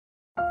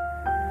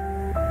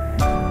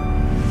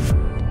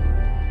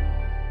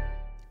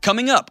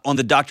Coming up on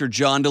the Dr.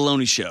 John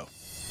Deloney Show.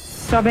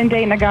 So I've been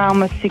dating a guy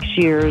almost 6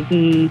 years.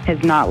 He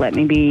has not let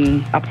me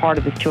be a part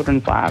of his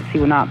children's lives. He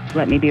will not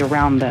let me be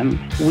around them.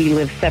 We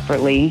live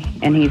separately,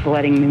 and he's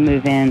letting me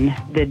move in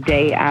the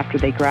day after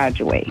they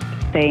graduate,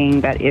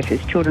 saying that if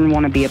his children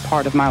want to be a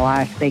part of my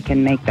life, they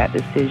can make that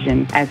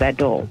decision as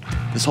adults.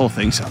 This whole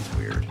thing sounds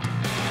weird.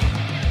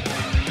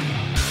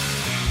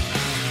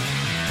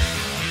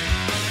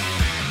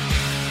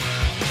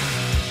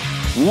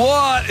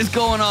 What is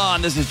going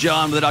on? This is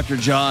John with the Dr.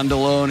 John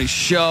Deloney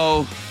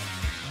Show.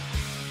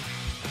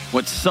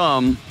 What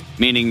some,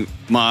 meaning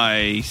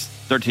my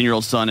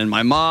 13-year-old son and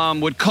my mom,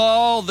 would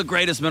call the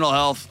greatest mental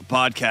health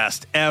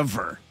podcast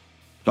ever.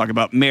 Talk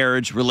about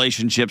marriage,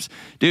 relationships.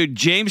 Dude,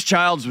 James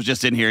Childs was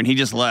just in here and he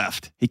just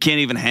left. He can't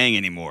even hang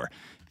anymore.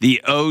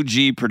 The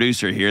OG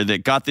producer here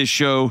that got this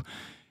show.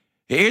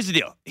 Here's the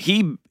deal.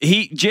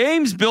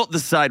 James built the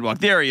sidewalk.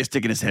 There he is,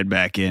 sticking his head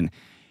back in.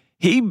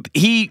 He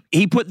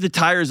put the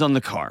tires on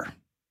the car,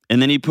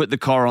 and then he put the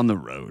car on the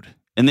road.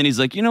 And then he's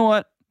like, you know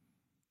what?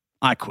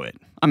 I quit.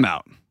 I'm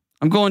out.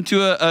 I'm going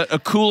to a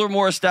cooler,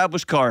 more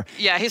established car.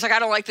 Yeah, he's like, I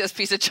don't like this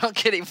piece of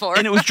junk anymore.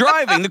 And it was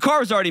driving. The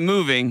car was already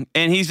moving,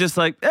 and he's just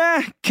like,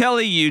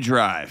 Kelly, you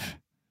drive.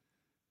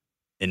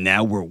 And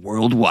now we're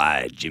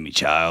worldwide, Jimmy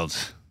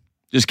Childs.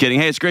 Just kidding.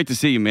 Hey, it's great to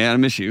see you, man. I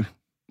miss you.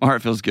 My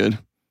heart feels good.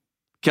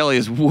 Kelly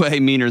is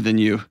way meaner than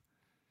you.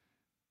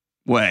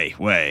 Way.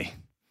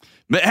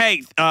 But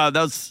hey,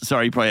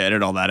 sorry, you probably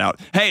edited all that out.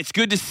 Hey, it's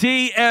good to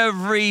see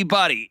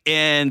everybody.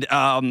 And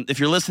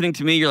if you're listening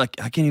to me, you're like,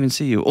 I can't even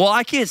see you. Well,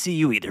 I can't see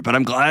you either, but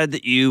I'm glad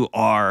that you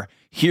are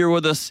here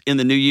with us in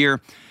the new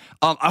year.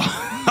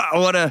 I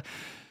want to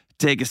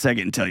take a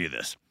second and tell you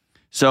this.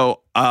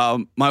 So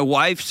my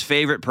wife's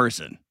favorite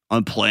person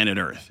on planet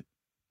Earth,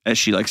 as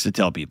she likes to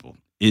tell people,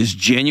 is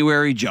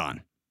January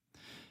John.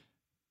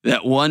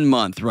 That 1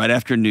 month right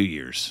after New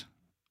Year's,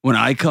 when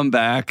I come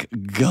back,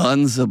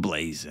 guns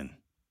a-blazing.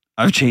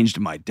 I've changed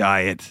my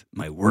diet,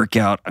 my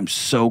workout. I'm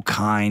so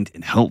kind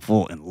and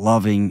helpful and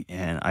loving,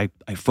 and I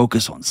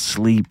focus on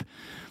sleep.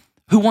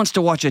 Who wants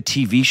to watch a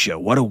TV show?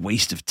 What a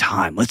waste of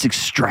time. Let's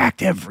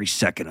extract every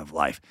second of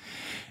life.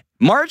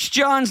 March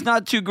John's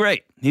not too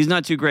great. He's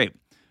not too great.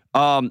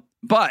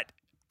 But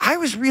I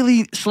was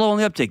really slow on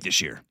the uptake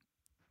this year.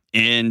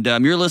 And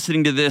you're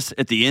listening to this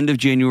at the end of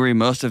January.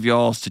 Most of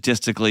y'all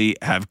statistically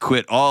have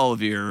quit all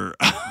of your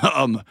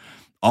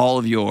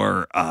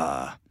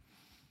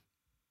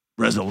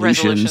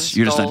resolutions.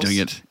 You're just goals. Not doing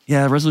it.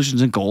 Yeah,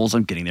 resolutions and goals.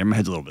 I'm getting there. My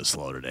head's a little bit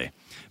slow today.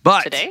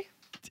 But today?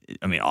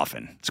 I mean,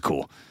 often. It's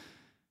cool.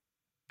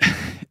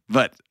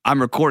 But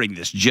I'm recording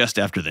this just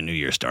after the new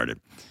year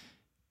started.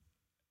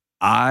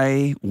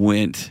 I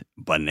went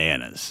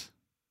bananas.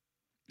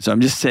 So I'm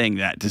just saying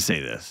that to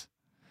say this.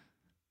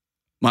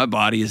 My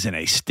body is in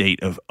a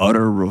state of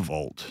utter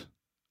revolt.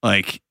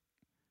 Like,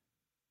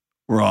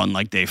 we're on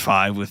like day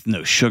 5 with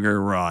no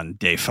sugar. We're on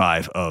day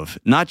 5 of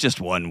not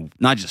just 1,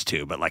 not just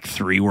 2, but like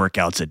 3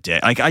 workouts a day.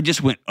 Like, I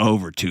just went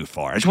over too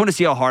far. I just want to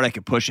see how hard I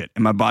could push it.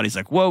 And my body's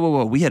like,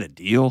 whoa. We had a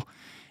deal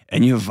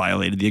and you have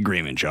violated the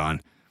agreement,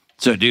 John.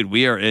 So, dude,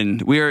 we are in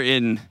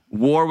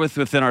war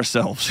within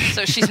ourselves.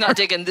 So she's not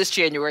digging this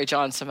January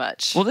John so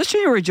much. Well, this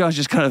January John's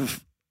just kind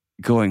of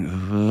going,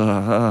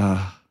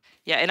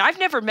 Yeah, and I've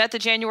never met the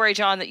January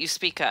John that you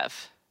speak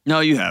of. No,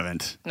 you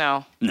haven't.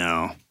 No.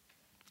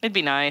 It'd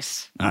be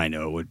nice. I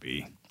know it would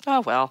be.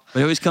 Oh, well. But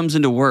he always comes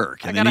into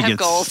work. And I gotta have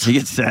goals. He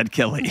gets sad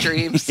Kelly.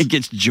 Dreams. He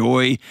gets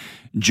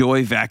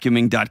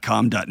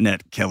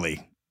joyvacuuming.com.net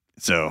Kelly.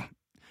 So,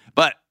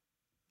 but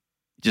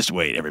just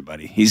wait,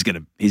 everybody. He's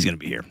gonna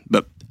be here.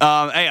 But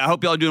hey, I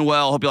hope y'all are doing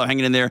well. I hope y'all are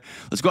hanging in there.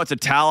 Let's go out to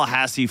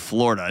Tallahassee,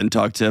 Florida, and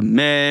talk to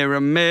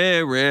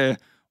Mary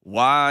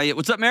Wyatt.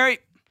 What's up, Mary?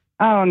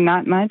 Oh,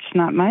 not much.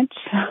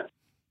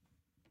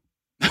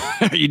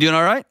 Are you doing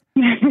all right?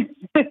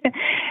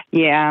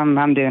 Yeah,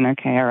 I'm doing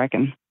okay, I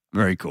reckon.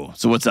 Very cool.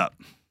 So what's up?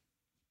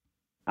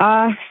 So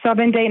I've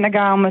been dating a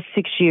guy almost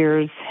 6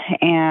 years,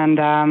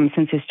 and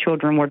since his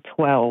children were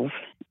 12,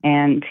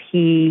 and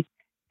he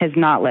has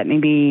not let me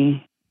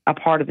be a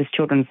part of his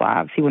children's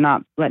lives. He will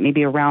not let me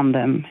be around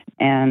them,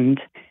 and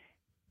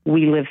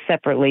we live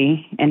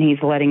separately, and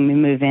he's letting me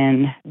move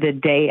in the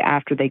day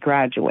after they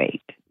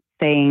graduate,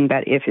 saying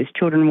that if his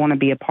children want to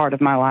be a part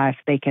of my life,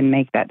 they can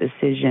make that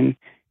decision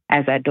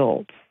as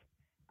adults.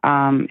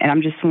 And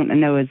I'm just wanting to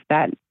know, is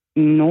that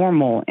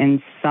normal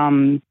in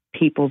some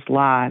people's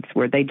lives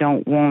where they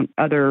don't want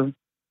other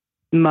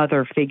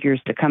mother figures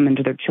to come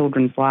into their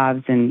children's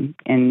lives and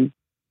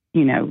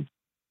you know,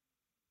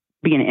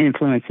 be an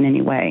influence in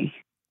any way?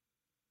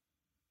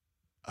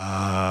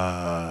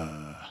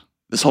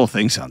 This whole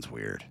thing sounds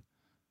weird.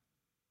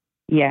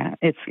 Yeah,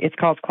 it's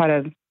caused quite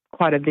a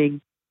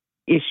big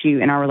issue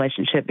in our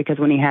relationship because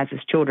when he has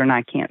his children,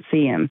 I can't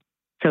see him.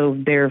 So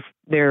they're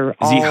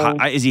all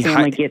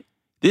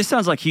This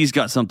sounds like he's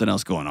got something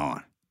else going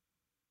on.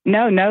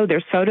 No,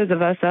 there's photos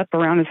of us up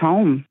around his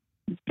home.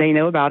 They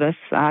know about us.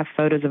 I have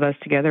photos of us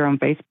together on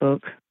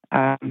Facebook.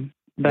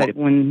 But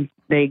when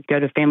they go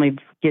to family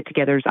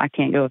get-togethers, I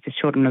can't go if his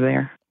children are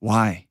there.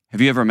 Why?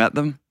 Have you ever met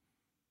them?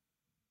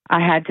 I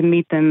had to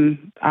meet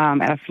them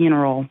at a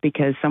funeral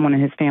because someone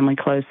in his family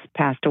close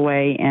passed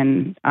away.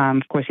 And,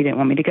 of course, he didn't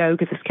want me to go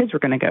because his kids were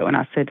going to go. And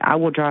I said, I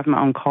will drive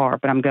my own car,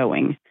 but I'm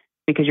going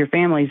because your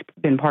family's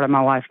been part of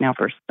my life now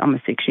for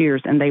almost 6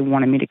 years, and they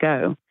wanted me to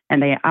go.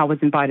 And I was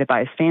invited by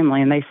his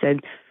family, and they said,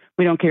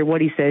 we don't care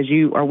what he says.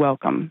 You are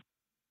welcome.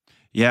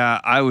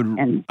 Yeah, I would.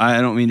 And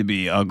I don't mean to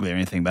be ugly or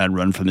anything, but I'd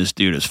run from this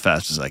dude as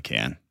fast as I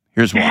can.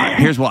 Here's why.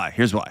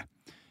 Here's why.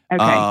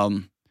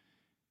 Okay.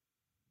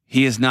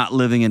 He is not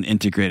living an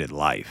integrated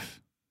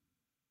life.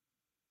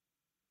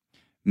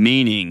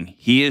 Meaning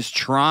he is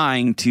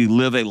trying to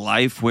live a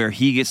life where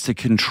he gets to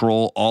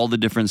control all the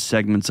different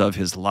segments of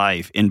his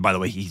life. And by the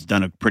way, he's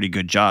done a pretty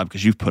good job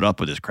because you've put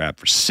up with this crap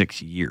for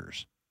 6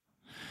 years.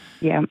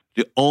 Yeah.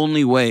 The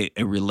only way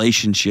a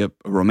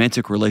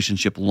romantic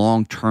relationship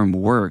long-term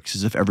works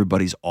is if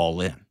everybody's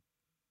all in.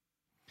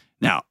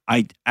 Now,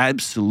 I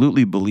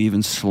absolutely believe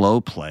in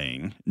slow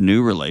playing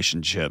new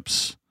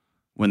relationships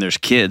when there's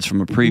kids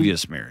from a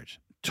previous marriage.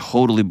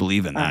 Totally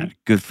believe in that.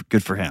 Good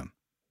for him.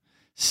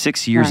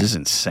 6 years is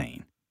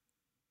insane.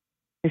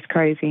 It's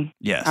crazy.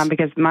 Yes.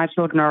 Because my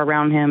children are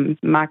around him.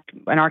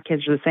 And our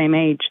kids are the same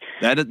age.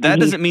 That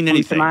doesn't mean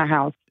anything. To my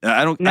house.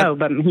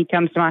 But he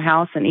comes to my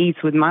house and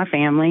eats with my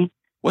family.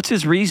 What's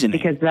his reasoning?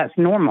 Because that's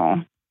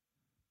normal.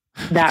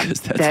 His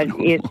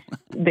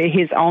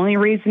only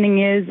reasoning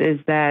is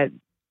that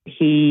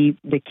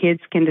the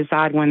kids can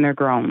decide when they're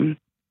grown,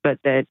 but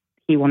that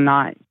he will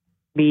not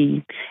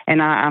be.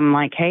 And I'm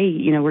like, hey,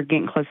 we're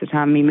getting close to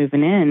time me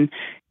moving in.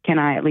 Can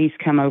I at least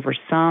come over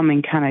some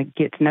and kind of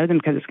get to know them?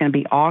 Because it's going to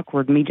be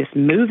awkward. Me just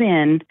move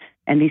in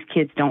and these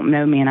kids don't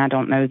know me and I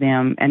don't know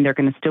them. And they're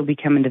going to still be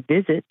coming to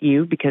visit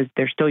you because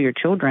they're still your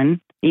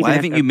children. Why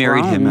haven't you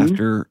married him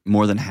after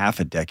more than half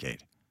a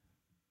decade?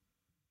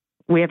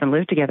 We haven't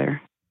lived together.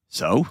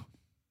 So?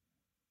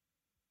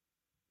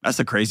 That's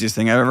the craziest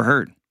thing I've ever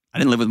heard. I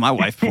didn't live with my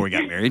wife before we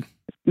got married.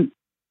 Most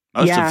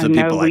of the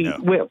people I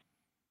know.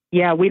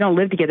 We don't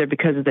live together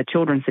because of the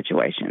children's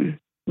situation.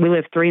 We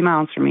live 3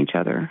 miles from each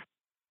other.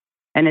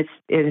 And it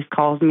has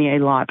caused me a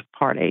lot of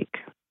heartache.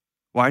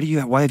 Why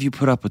have you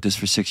put up with this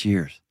for 6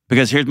 years?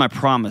 Because here's my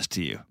promise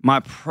to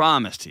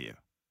you.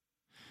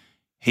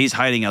 He's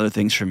hiding other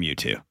things from you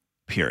too.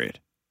 Period.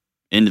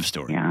 End of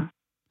story. Yeah.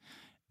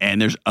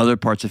 And there's other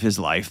parts of his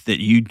life that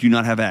you do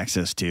not have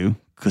access to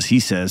because he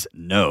says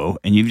no,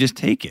 and you just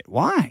take it.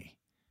 Why?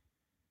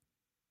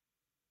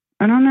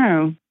 I don't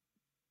know.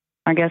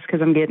 I guess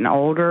because I'm getting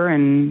older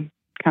and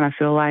kind of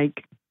feel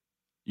like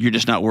you're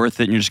just not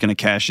worth it, and you're just going to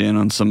cash in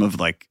on some of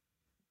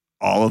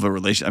all of a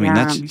relationship. I mean,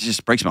 that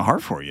just breaks my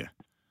heart for you.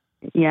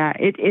 Yeah,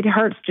 it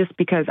hurts just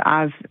because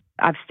I've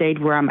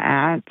stayed where I'm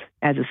at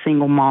as a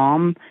single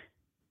mom,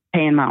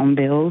 paying my own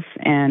bills,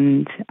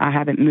 and I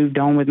haven't moved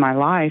on with my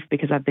life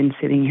because I've been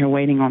sitting here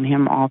waiting on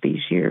him all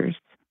these years.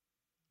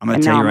 I'm going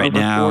to tell you right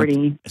now,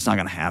 it's not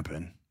going to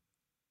happen.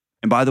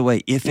 And by the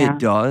way, if it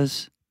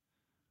does,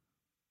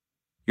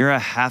 you're a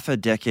half a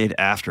decade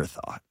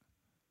afterthought.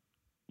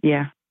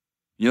 Yeah.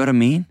 You know what I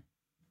mean?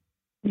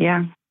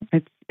 Yeah.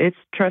 It's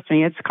trust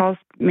me, it's caused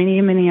many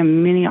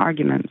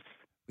arguments.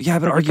 Yeah,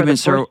 but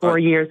arguments for the first 4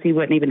 years he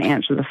wouldn't even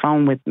answer the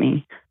phone with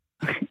me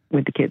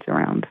with the kids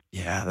around.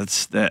 Yeah,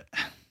 that's that.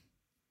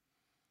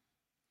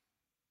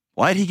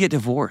 Why did he get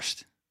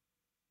divorced?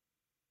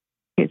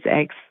 His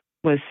ex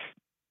was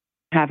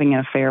having an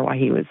affair while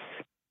he was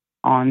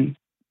on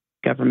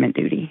government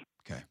duty.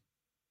 Okay.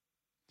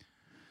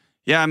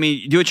 Yeah, I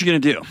mean, do what you're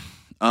going to do.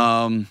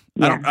 I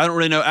don't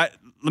really know.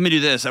 Let me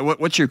do this.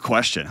 What's your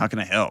question? How can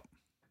I help?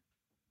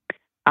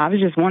 I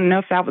was just wanting to know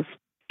if that was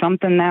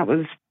something that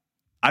was.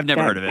 I've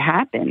never heard of it.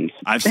 Happened.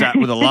 I've sat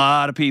with a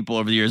lot of people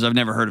over the years. I've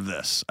never heard of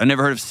this. I've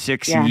never heard of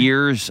 6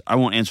 years. I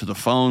won't answer the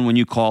phone when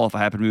you call if I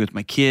happen to be with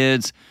my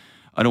kids.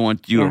 I don't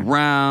want you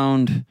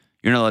around.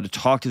 You're not allowed to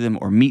talk to them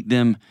or meet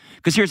them.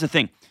 Because here's the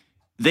thing.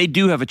 They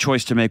do have a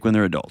choice to make when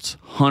they're adults.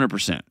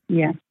 100%.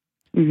 Yeah.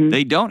 Mm-hmm.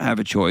 They don't have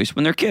a choice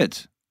when they're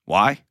kids.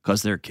 Why?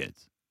 Because they're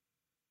kids.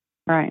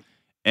 Right.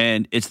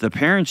 And it's the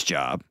parents'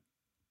 job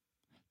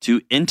to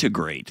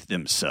integrate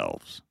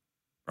themselves,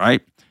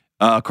 right?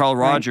 Carl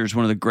Rogers,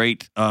 one of the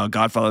great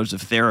godfathers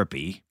of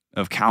therapy,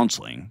 of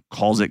counseling,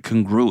 calls it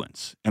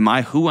congruence. Am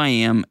I who I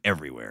am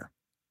everywhere?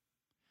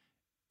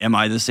 Am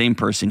I the same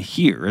person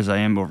here as I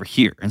am over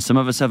here? And some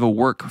of us have a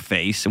work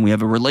face, and we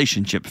have a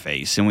relationship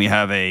face, and we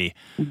have a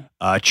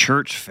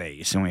church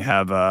face, and we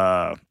have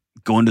a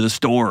going to the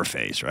store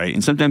face, right?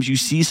 And sometimes you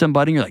see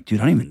somebody, and you're like, dude,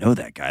 I don't even know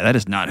that guy. That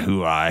is not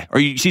who I... Or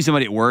you see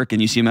somebody at work,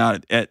 and you see them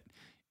out at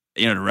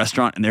a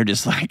restaurant, and they're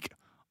just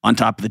on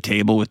top of the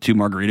table with 2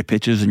 margarita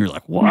pitchers, and you're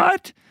like,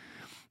 what?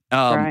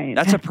 Right.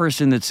 That's a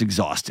person that's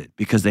exhausted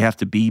because they have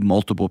to be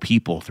multiple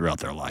people throughout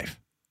their life.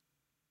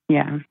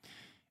 Yeah.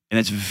 And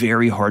it's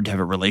very hard to have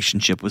a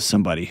relationship with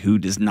somebody who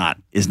is not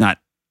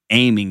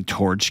aiming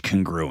towards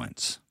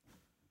congruence.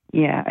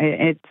 Yeah,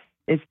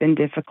 it's been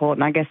difficult,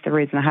 and I guess the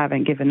reason I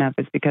haven't given up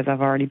is because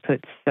I've already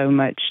put so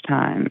much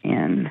time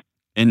in.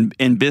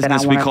 In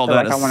business, we call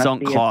that a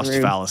sunk cost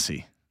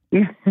fallacy.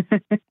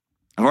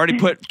 I've already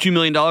put $2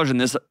 million in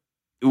this.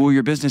 well,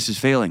 your business is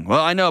failing.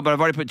 Well, I know, but I've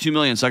already put $2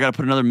 million, so I got to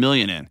put another $1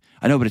 million in.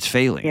 I know, but it's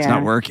failing. It's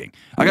not working.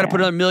 I got to put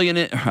another $1 million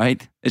in,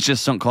 right? It's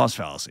just sunk cost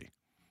fallacy.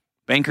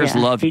 Bankers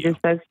love you. He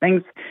just says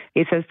things.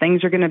 He says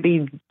things are going to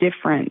be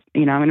different.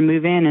 I'm going to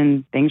move in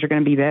and things are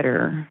going to be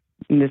better.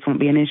 And this won't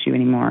be an issue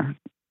anymore.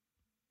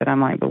 But I'm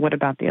like, but what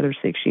about the other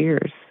 6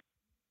 years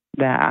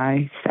that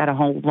I sat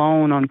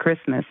alone on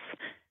Christmas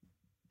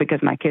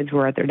because my kids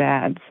were at their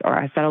dad's, or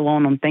I sat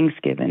alone on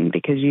Thanksgiving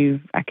because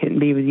I couldn't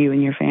be with you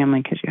and your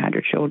family because you had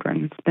your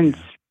children. It's been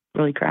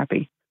really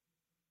crappy.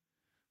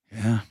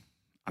 Yeah,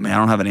 I mean, I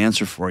don't have an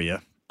answer for you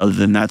other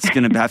than that's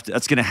going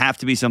to have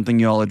to be something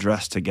you all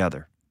address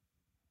together.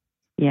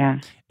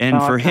 Yeah.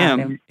 And for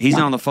him, he's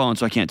not on the phone,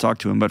 so I can't talk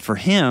to him. But for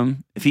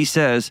him, if he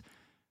says,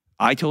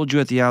 I told you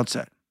at the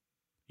outset,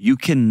 you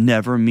can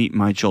never meet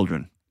my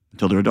children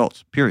until they're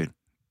adults, period.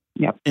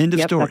 Yep. End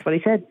of story. That's what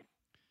he said.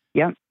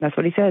 Yep, that's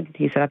what he said.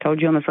 He said, I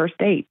told you on the first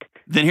date.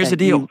 Then here's the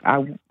deal.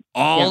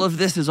 All of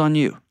this is on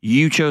you.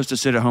 You chose to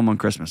sit at home on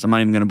Christmas. I'm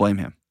not even going to blame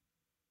him.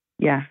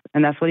 Yeah,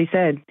 and that's what he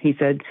said. He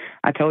said,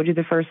 I told you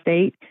the first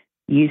date.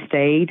 You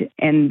stayed.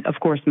 And, of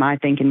course, my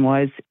thinking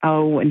was,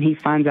 and he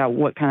finds out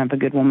what kind of a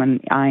good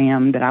woman I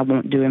am, that I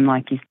won't do him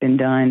like he's been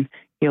done.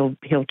 He'll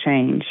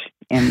change.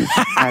 And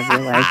I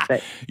realized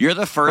that. You're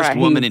the first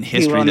woman in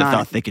history that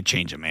thought they could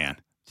change a man.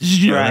 Did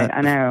you know that?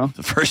 I know.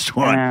 The first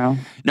one. I know.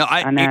 No,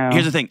 I know.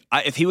 Here's the thing.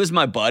 If he was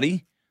my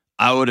buddy,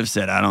 I would have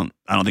said, I don't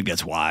think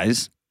that's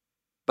wise.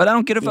 But I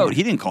don't get a vote.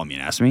 He didn't call me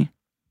and ask me.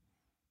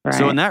 Right.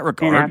 So in that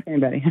regard, he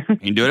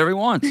can do whatever he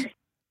wants.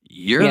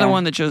 You're the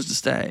one that chose to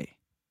stay.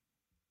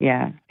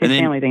 Yeah. His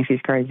family thinks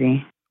he's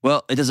crazy.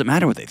 Well, it doesn't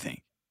matter what they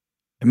think.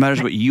 It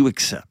matters what you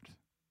accept.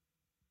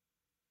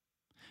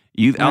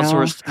 You've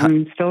outsourced.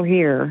 I'm still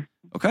here.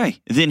 Okay.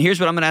 Then here's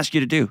what I'm going to ask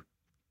you to do.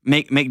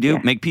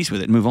 Make peace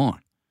with it and move on.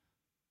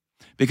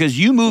 Because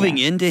you moving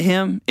into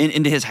him,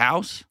 into his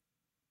house,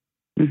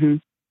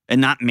 and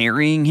not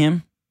marrying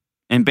him,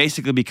 and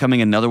basically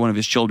becoming another one of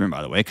his children,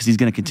 by the way, because he's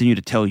going to continue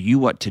to tell you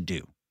what to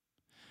do.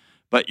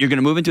 But you're going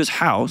to move into his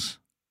house.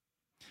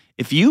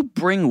 If you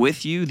bring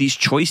with you these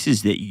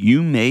choices that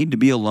you made to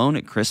be alone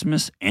at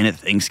Christmas and at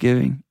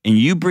Thanksgiving, and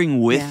you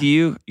bring with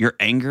you your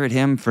anger at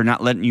him for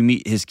not letting you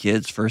meet his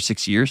kids for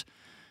 6 years,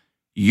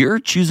 you're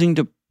choosing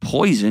to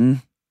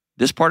poison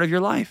this part of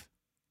your life.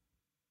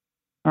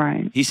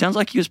 Right. He sounds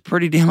like he was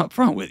pretty damn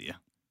upfront with you.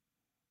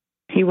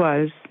 He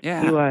was.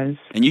 Yeah. He was.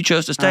 And you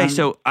chose to stay.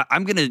 So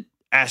I'm going to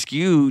ask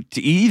you to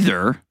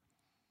either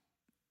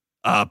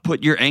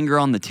put your anger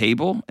on the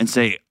table and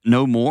say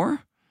no more,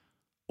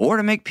 or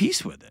to make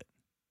peace with it.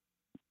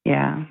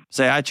 Yeah.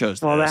 Say, I chose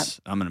this.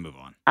 I'm going to move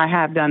on. I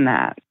have done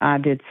that. I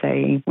did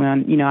say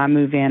when, I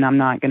move in, I'm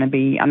not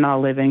a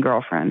live-in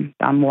girlfriend.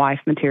 I'm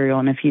wife material.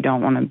 And if you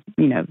don't want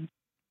to,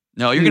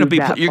 No, you're going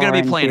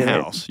to be playing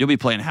house. You'll be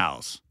playing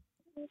house.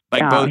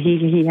 Like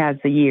he has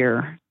a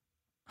year.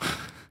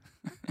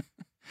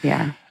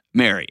 Yeah.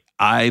 Mary,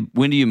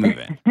 when do you move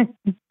in?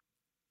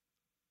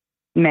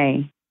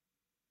 May.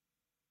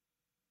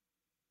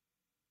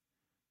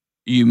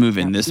 You move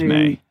in this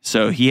May.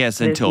 So he has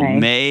until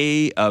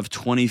May of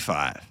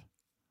 25.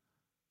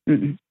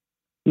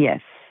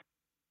 Yes.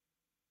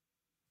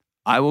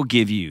 I will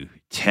give you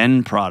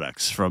 10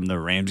 products from the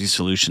Ramsey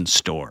Solutions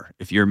store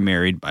if you're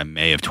married by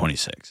May of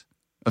 25.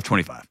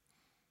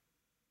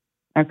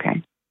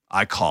 Okay.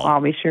 I'll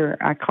be sure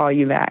I call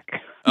you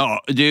back. Oh,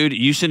 dude,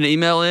 you send an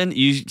email in.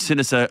 You send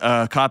us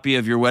a copy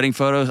of your wedding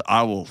photos.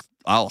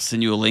 I'll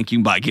send you a link.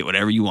 You can get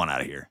whatever you want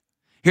out of here.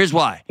 Here's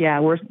why. Yeah,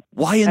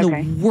 why in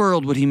the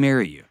world would he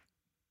marry you?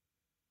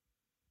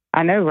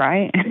 I know,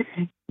 right?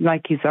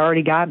 Like he's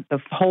already got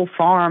the whole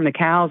farm, the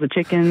cows, the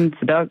chickens,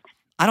 the ducks.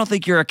 I don't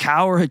think you're a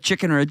cow or a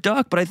chicken or a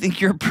duck, but I think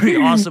you're a pretty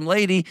awesome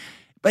lady.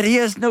 But he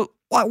has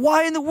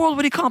why in the world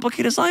would he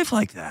complicate his life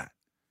like that?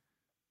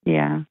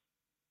 Yeah.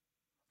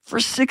 For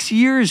 6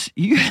 years,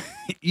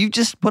 you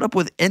just put up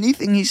with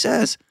anything he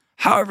says,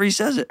 however he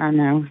says it. I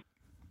know.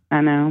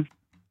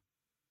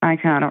 I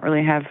don't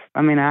really have.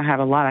 I mean, I have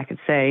a lot I could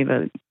say,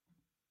 but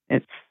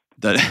it's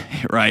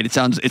right. It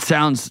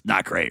sounds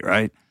not great,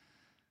 right?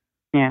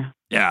 Yeah.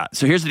 Yeah.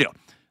 So here's the deal.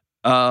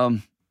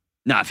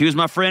 Now, if he was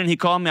my friend and he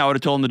called me, I would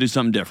have told him to do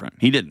something different.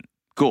 He didn't.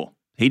 Cool.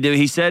 He did.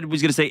 He said he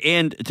was going to say,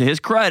 and to his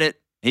credit,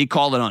 he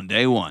called it on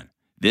day one.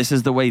 This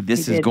is the way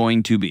this is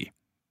going to be.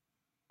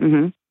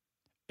 Mm-hmm.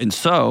 And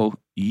so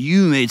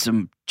you made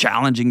some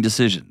challenging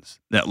decisions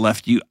that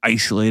left you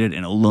isolated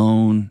and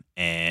alone,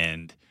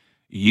 and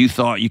you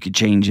thought you could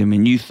change him,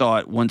 and you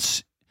thought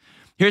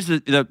here's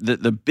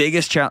the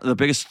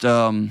biggest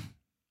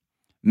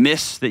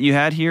miss that you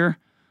had here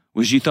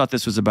was you thought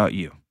this was about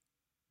you.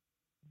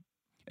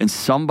 And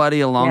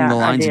somebody along the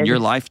lines in your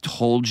life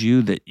told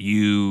you that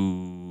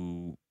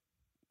you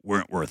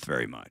weren't worth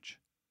very much.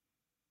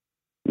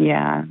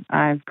 Yeah,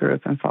 I grew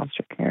up in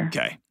foster care.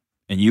 Okay.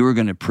 And you were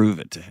going to prove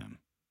it to him.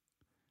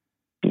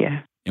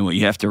 Yeah. And what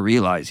you have to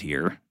realize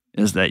here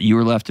is that you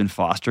were left in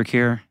foster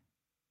care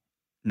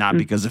not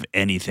because of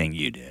anything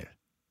you did.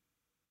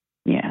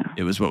 Yeah.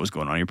 It was what was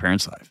going on in your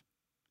parents' life.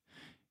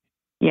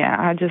 Yeah,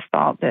 I just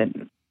thought that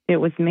it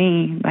was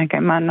me. Like,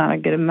 am I not a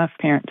good enough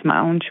parent to my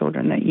own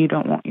children that you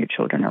don't want your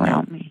children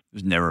around me? It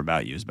was never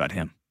about you. It was about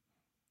him.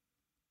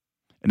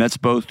 And that's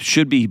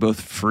should be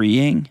both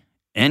freeing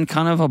and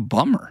kind of a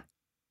bummer.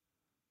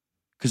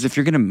 Because if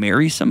you're going to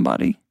marry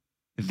somebody,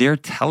 they're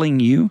telling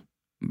you,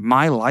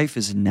 my life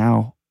is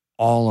now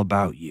all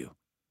about you.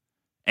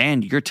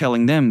 And you're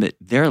telling them that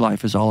their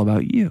life is all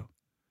about you.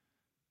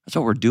 That's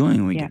what we're doing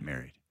when we get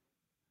married.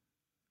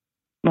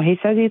 Well, he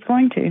says he's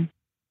going to.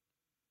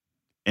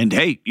 And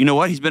hey, you know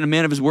what? He's been a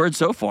man of his word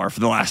so far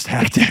for the last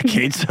half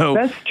decade. So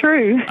that's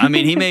true. I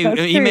mean, he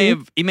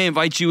may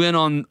invite you in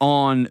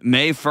on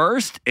May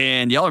 1st,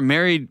 and y'all are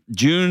married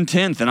June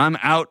 10th, and I'm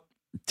out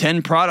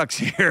 10 products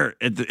here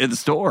at the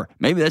store.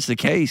 Maybe that's the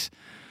case.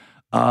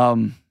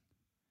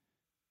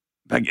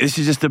 This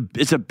is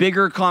it's a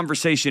bigger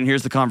conversation.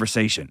 Here's the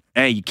conversation.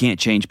 A, you can't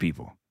change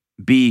people.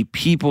 B,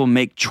 people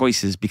make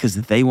choices because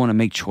they want to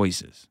make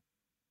choices.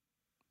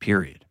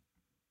 Period.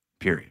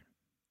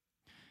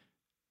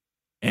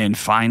 And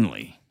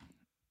finally,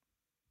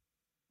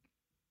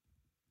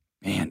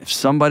 man, if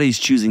somebody's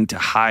choosing to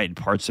hide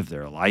parts of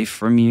their life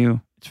from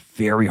you, it's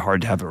very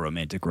hard to have a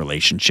romantic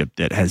relationship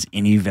that has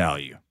any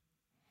value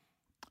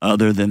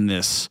other than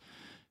this.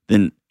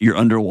 Then you're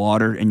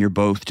underwater and you're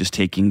both just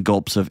taking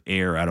gulps of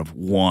air out of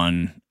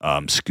one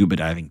scuba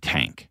diving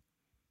tank.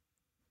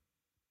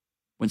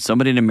 When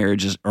somebody in a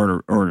marriage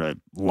or a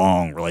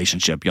long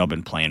relationship, y'all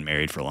been playing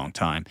married for a long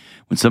time.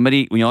 When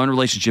y'all in a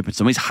relationship and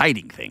somebody's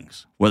hiding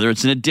things, whether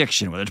it's an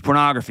addiction, whether it's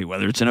pornography,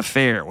 whether it's an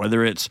affair,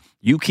 whether it's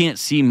you can't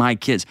see my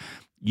kids,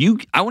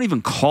 I won't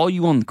even call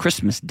you on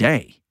Christmas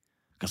Day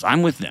because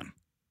I'm with them.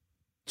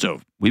 So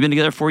we've been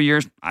together 4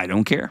 years. I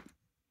don't care.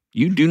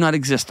 You do not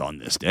exist on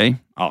this day.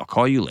 I'll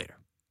call you later.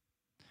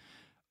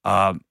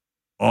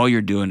 All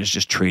you're doing is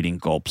just trading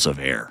gulps of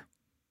air.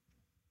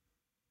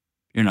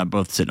 You're not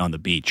both sitting on the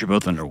beach. You're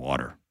both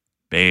underwater,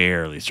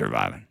 barely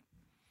surviving.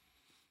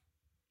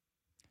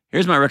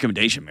 Here's my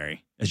recommendation,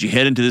 Mary. As you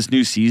head into this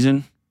new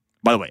season,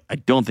 by the way, I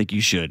don't think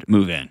you should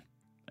move in.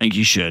 I think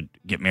you should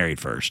get married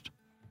first.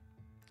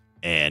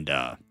 And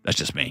that's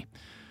just me.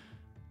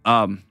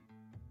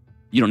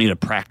 You don't need a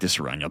practice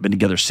run. Y'all been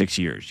together 6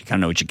 years. You kind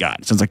of know what you got.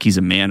 It sounds like he's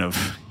a man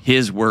of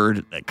his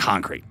word, that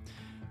concrete.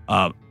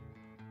 I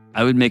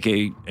would make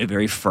a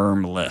very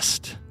firm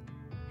list.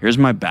 Here's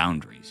my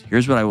boundaries.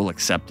 Here's what I will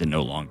accept and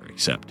no longer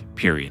accept.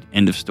 Period.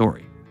 End of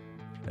story.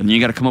 And then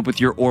you got to come up with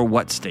your or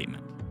what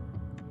statement.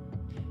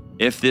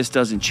 If this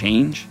doesn't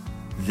change,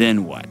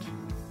 then what?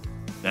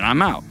 Then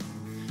I'm out.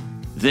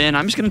 Then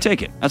I'm just going to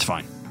take it. That's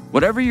fine.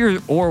 Whatever your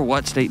or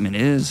what statement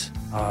is,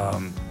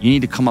 you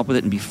need to come up with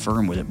it and be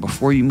firm with it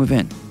before you move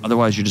in.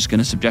 Otherwise, you're just going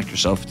to subject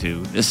yourself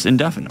to this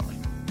indefinitely.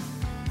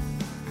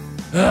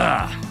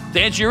 To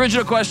answer your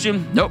original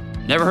question, nope,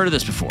 never heard of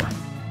this before.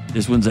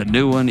 This one's a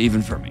new one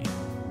even for me.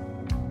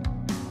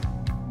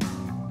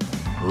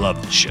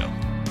 Love this show.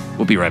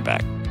 We'll be right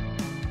back.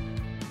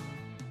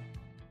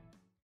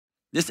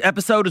 This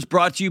episode is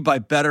brought to you by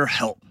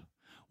BetterHelp.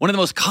 One of the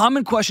most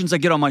common questions I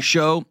get on my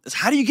show is,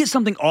 how do you get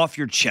something off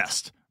your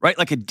chest, right?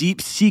 Like a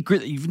deep secret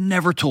that you've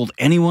never told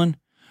anyone.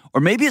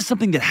 Or maybe it's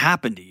something that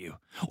happened to you.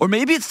 Or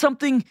maybe it's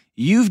something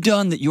you've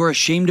done that you're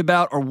ashamed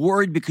about or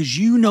worried because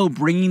you know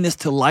bringing this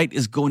to light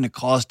is going to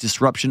cause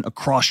disruption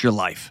across your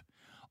life.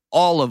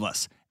 All of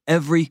us,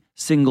 every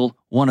single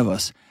one of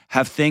us,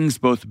 have things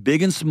both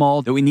big and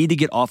small that we need to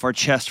get off our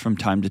chest from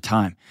time to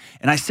time.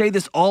 And I say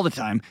this all the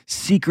time,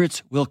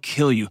 secrets will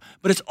kill you,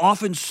 but it's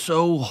often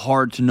so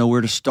hard to know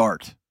where to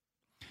start.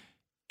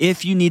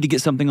 If you need to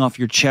get something off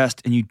your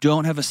chest and you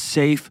don't have a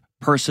safe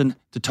person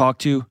to talk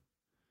to,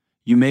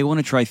 you may want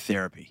to try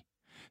therapy.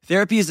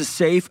 Therapy is a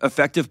safe,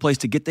 effective place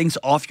to get things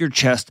off your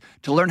chest,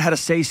 to learn how to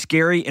say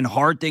scary and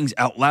hard things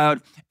out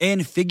loud,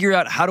 and figure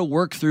out how to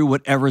work through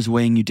whatever is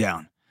weighing you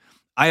down.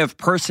 I have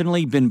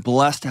personally been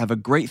blessed to have a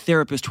great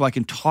therapist who I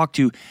can talk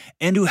to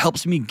and who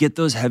helps me get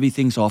those heavy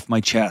things off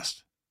my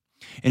chest.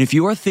 And if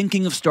you are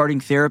thinking of starting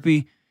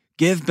therapy,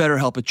 give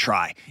BetterHelp a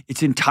try.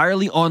 It's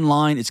entirely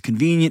online, it's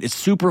convenient, it's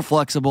super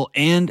flexible,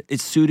 and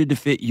it's suited to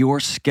fit your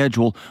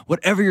schedule,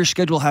 whatever your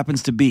schedule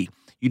happens to be.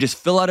 You just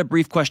fill out a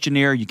brief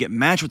questionnaire, you get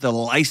matched with a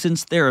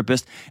licensed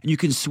therapist, and you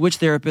can switch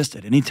therapists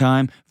at any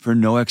time for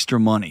no extra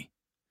money.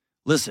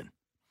 Listen,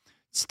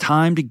 it's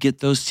time to get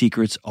those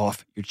secrets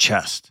off your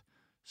chest.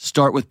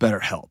 Start with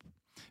BetterHelp.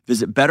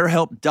 Visit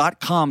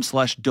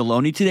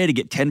BetterHelp.com/Delony today to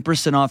get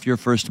 10% off your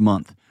first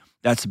month.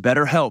 That's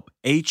BetterHelp,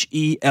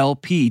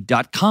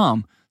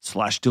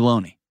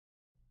 HELP.com/Delony.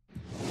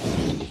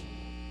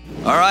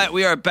 All right,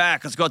 we are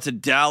back. Let's go to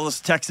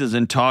Dallas, Texas,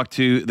 and talk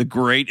to the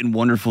great and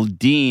wonderful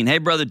Dean. Hey,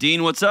 brother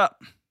Dean, what's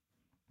up?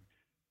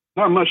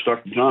 Not much,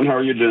 Dr. John. How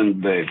are you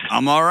doing today?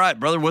 I'm all right,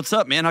 brother. What's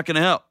up, man? How can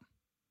I help?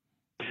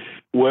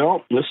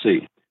 Well, let's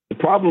see. The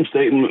problem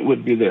statement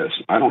would be this: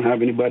 I don't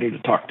have anybody to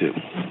talk to.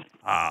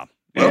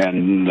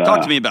 And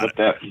talk to me about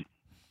it.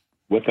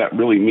 What that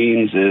really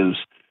means is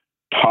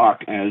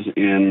talk as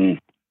in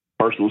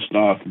personal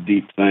stuff,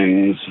 deep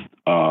things,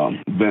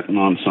 venting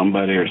on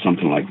somebody or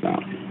something like that.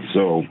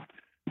 So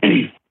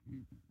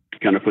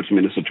kind of puts me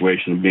in a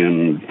situation of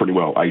being pretty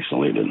well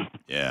isolated.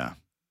 Yeah.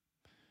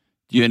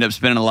 Do you end up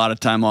spending a lot of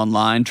time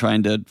online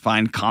trying to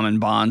find common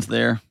bonds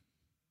there?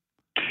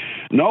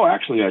 No,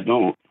 actually, I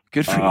don't.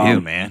 Good for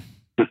you, man.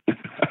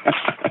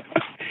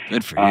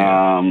 Good for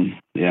you.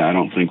 Yeah, I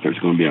don't think there's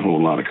going to be a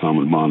whole lot of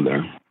common bond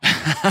there.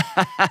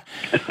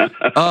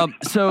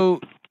 So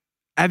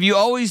have you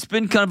always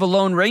been kind of a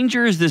lone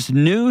ranger? Is this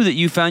new that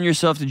you found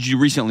yourself? Did you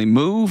recently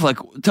move? Like,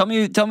 tell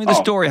me the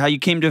story, how you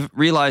came to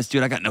realize,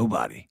 dude, I got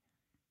nobody.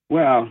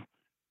 Well,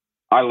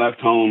 I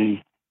left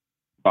home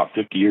about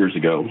 50 years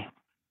ago,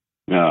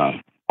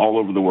 all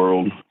over the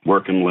world,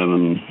 working,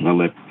 living. I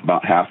lived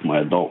about half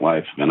my adult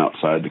life, been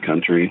outside the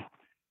country.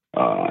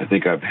 I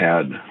think I've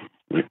had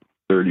like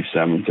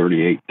 37,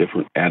 38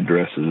 different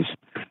addresses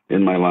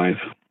in my life.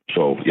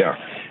 So, yeah,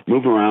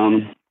 move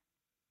around.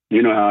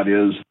 You know how it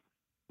is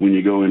when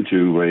you go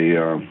into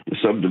a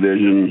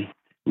subdivision,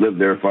 live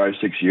there 5,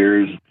 6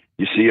 years.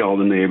 You see all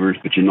the neighbors,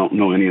 but you don't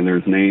know any of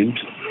their names.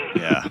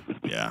 Yeah,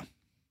 yeah.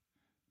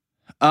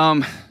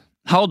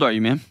 How old are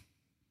you, man?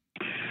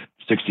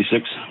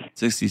 66.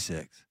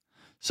 66.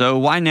 So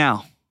why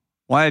now?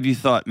 Why have you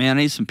thought, man,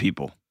 I need some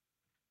people?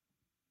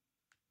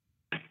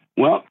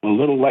 Well, a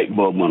little light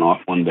bulb went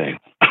off one day.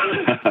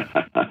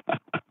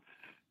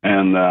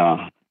 And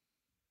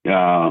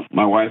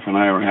my wife and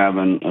I were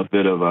having a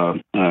bit of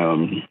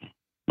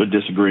a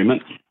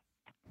disagreement.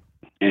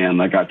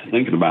 And I got to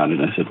thinking about it.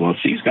 I said, well,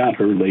 she's got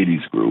her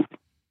ladies group,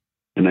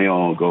 and they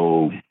all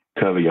go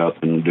covey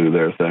up and do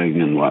their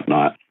thing and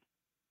whatnot.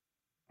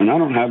 And I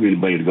don't have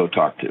anybody to go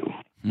talk to.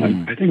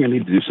 I think I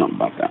need to do something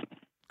about that.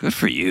 Good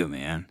for you,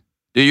 man.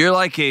 Dude, you're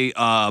like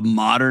a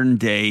modern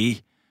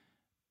day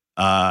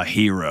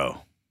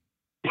hero.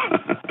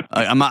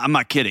 I'm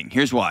not kidding.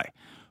 Here's why.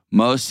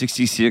 Most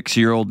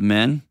 66-year-old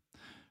men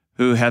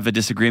who have a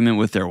disagreement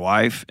with their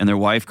wife, and their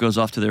wife goes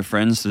off to their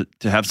friends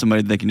to have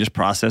somebody they can just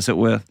process it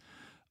with,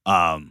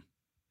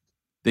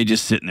 they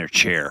just sit in their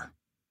chair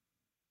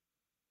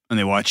and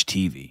they watch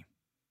TV.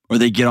 Or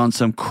they get on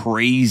some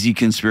crazy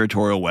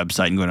conspiratorial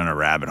website and go down a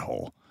rabbit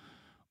hole.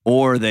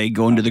 Or they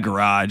go into the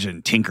garage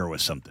and tinker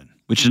with something,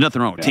 which is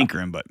nothing wrong with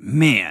tinkering, but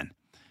man,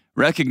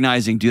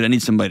 recognizing, dude, I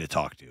need somebody to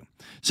talk to.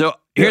 So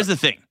here's the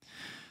thing.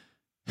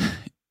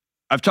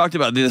 I've talked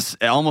about this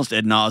almost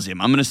ad nauseum.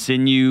 I'm going to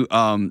send you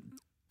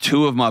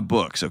 2 of my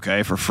books,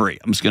 okay, for free.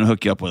 I'm just going to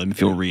hook you up with them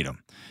if you'll read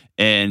them.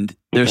 And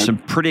there's some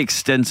pretty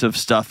extensive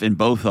stuff in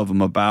both of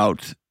them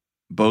about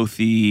both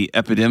the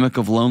epidemic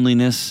of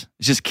loneliness.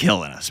 It's just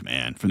killing us,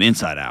 man, from the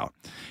inside out.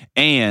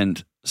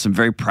 And some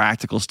very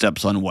practical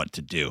steps on what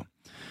to do.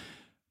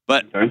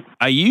 But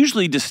I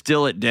usually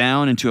distill it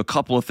down into a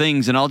couple of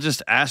things, and I'll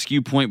just ask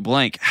you point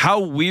blank,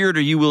 how weird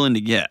are you willing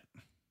to get?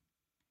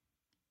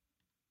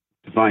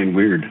 Define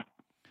weird.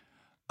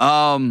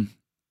 I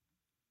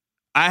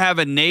have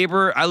a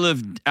neighbor. I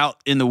live out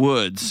in the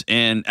woods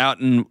and out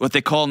in what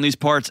they call in these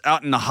parts,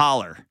 out in the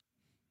holler.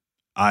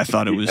 I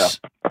thought it was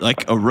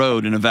like a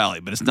road in a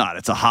valley, but it's not.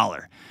 It's a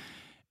holler.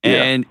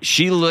 And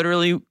she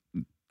literally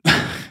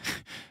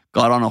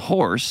got on a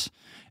horse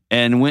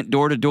and went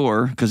door to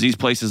door, because these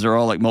places are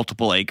all like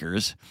multiple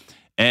acres.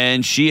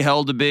 And she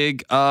held a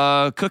big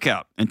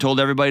cookout and told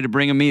everybody to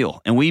bring a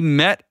meal. And we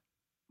met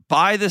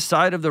by the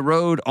side of the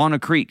road on a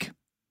creek.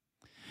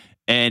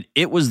 And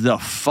it was the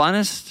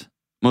funnest,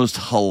 most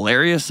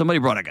hilarious. Somebody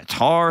brought a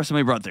guitar.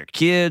 Somebody brought their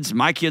kids.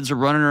 My kids are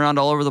running around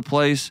all over the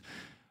place.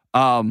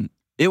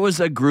 It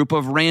was a group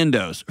of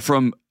randos,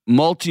 from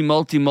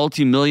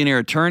multi-millionaire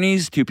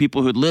attorneys to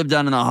people who'd lived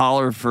down in the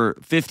holler for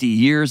 50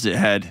 years.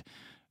 There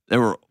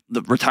were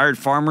the retired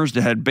farmers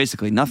that had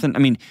basically nothing. I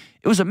mean,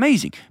 it was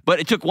amazing. But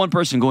it took one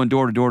person going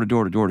door to door to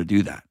door to door to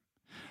do that.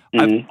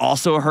 I've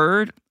also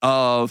heard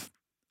of,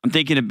 I'm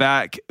thinking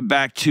back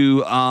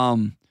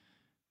to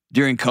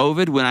during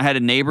COVID, when I had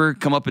a neighbor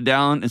come up and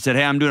down and said,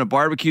 hey, I'm doing a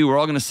barbecue. We're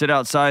all going to sit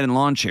outside in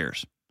lawn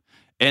chairs.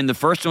 And the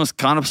first one was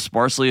kind of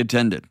sparsely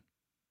attended.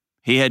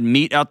 He had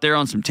meat out there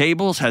on some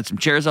tables, had some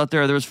chairs out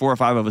there. There was 4 or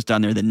 5 of us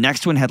down there. The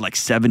next one had like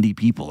 70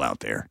 people out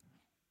there.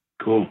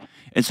 Cool.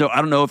 And so I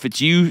don't know if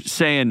it's you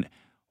saying,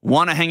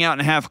 want to hang out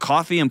and have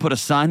coffee and put a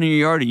sign in your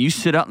yard, and you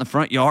sit out in the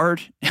front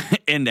yard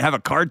and have a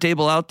card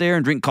table out there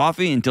and drink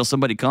coffee until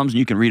somebody comes and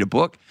you can read a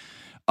book.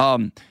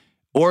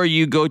 Or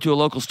you go to a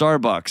local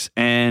Starbucks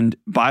and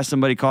buy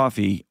somebody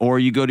coffee, or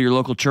you go to your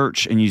local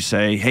church and you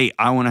say, hey,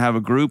 I want to have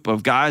a group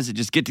of guys that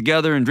just get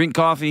together and drink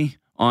coffee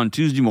on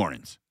Tuesday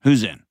mornings.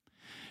 Who's in?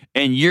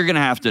 And you're going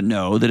to have to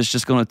know that it's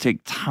just going to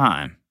take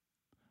time,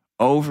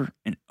 over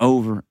and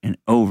over and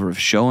over, of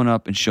showing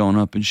up and showing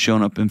up and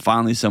showing up. And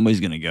finally somebody's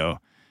going to go,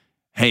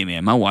 hey,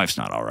 man, my wife's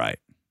not all right.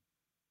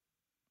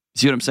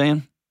 See what I'm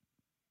saying?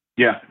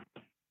 Yeah.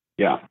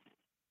 Yeah.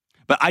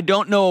 But I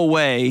don't know a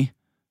way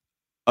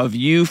of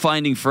you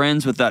finding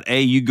friends without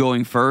A, you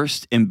going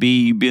first, and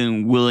B, you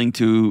being willing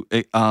to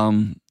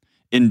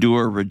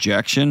endure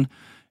rejection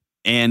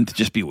and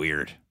just be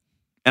weird.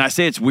 And I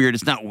say it's weird.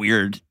 It's not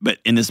weird, but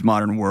in this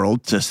modern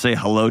world, to say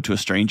hello to a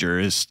stranger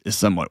is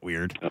somewhat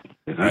weird.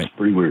 That's right?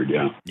 Pretty weird,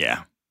 yeah.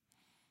 Yeah.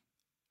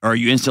 Or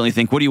you instantly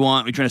think, what do you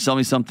want? Are you trying to sell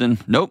me something?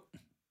 Nope.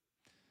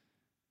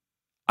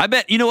 I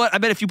bet, you know what? I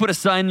bet if you put a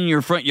sign in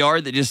your front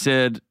yard that just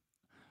said,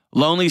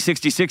 lonely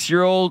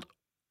 66-year-old,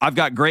 I've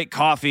got great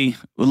coffee,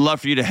 would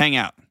love for you to hang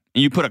out.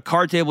 And you put a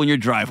card table in your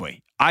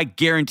driveway, I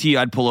guarantee you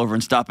I'd pull over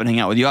and stop and hang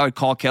out with you. I would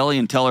call Kelly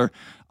and tell her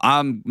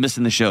I'm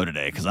missing the show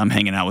today because I'm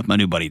hanging out with my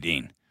new buddy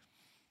Dean.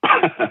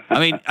 I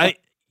mean,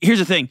 here's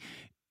the thing.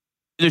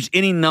 There's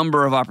any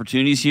number of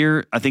opportunities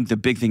here. I think the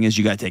big thing is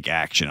you got to take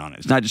action on it.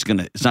 It's not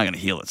going to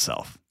heal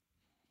itself.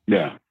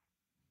 Yeah.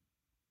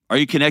 Are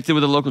you connected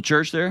with a local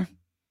church there?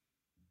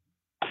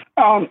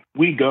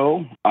 We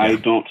go. I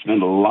don't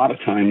spend a lot of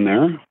time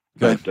there,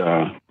 but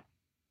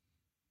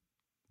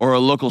or a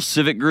local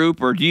civic group,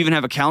 or do you even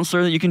have a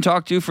counselor that you can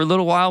talk to for a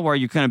little while while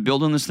you're kind of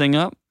building this thing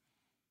up?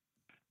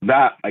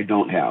 That I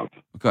don't have.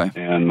 Okay.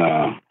 And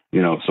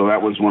so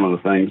that was one of the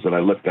things that I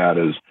looked at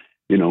is,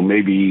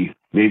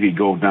 maybe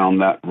go down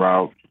that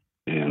route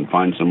and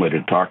find somebody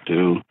to talk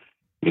to,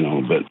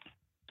 but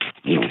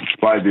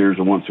 5 years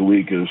and once a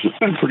week is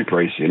pretty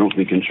pricey. I don't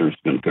think insurance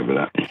is going to cover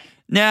that.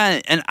 Nah,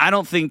 and I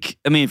don't think,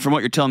 from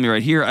what you're telling me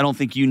right here, I don't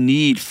think you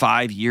need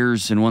 5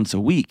 years and once a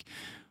week.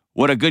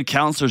 What a good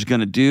counselor is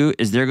going to do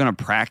is they're going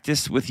to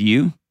practice with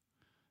you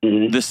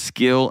the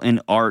skill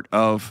and art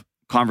of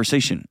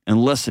conversation and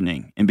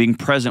listening and being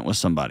present with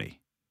somebody.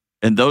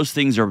 And those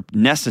things are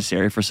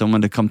necessary for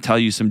someone to come tell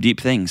you some deep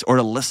things or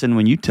to listen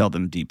when you tell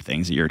them deep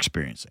things that you're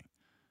experiencing.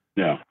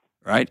 Yeah.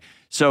 Right?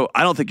 So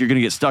I don't think you're going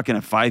to get stuck in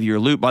a 5-year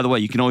loop. By the way,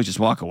 you can always just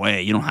walk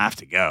away. You don't have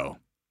to go.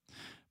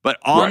 But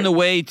on the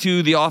way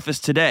to the office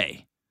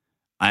today,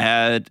 I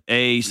had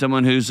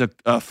someone who's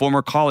a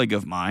former colleague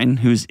of mine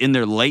who's in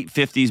their late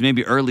 50s,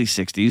 maybe early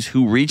 60s,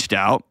 who reached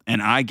out,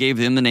 and I gave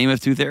them the name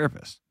of 2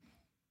 therapists.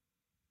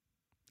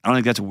 I don't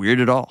think that's weird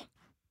at all.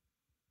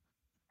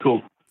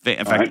 Cool.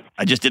 In fact,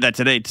 I just did that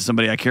today to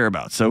somebody I care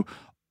about. So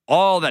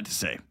all that to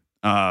say,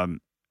 I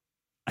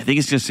think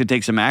it's just going to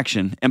take some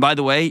action. And by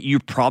the way, you're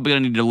probably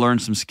going to need to learn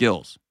some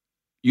skills.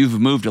 You've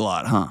moved a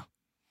lot, huh?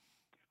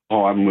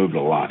 Oh, I've moved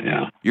a lot,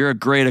 yeah. You're a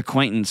great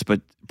acquaintance,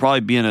 but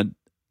probably being a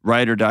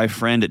ride or die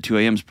friend at 2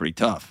 a.m. is pretty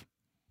tough.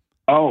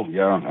 Oh,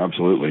 yeah,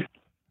 absolutely.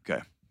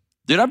 Okay.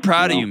 Dude, I'm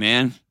proud of you,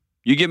 man.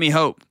 You give me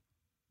hope.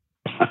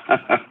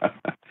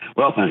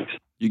 Well, thanks.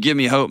 You give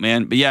me hope,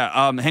 man. But yeah,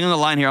 hang on the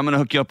line here. I'm going to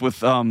hook you up with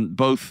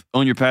both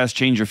Own Your Past,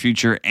 Change Your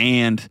Future,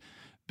 and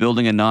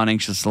Building a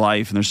Non-Anxious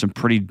Life. And there's some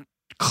pretty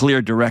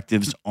clear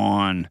directives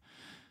on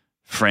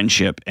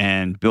friendship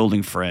and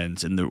building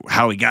friends and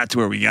how we got to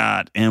where we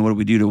got and what do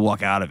we do to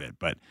walk out of it.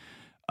 But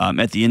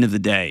at the end of the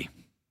day,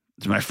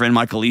 it's my friend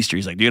Michael Easter.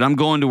 He's like, dude, I'm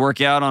going to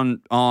work out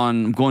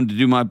I'm going to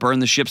do my Burn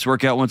the Ships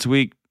workout once a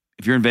week.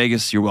 If you're in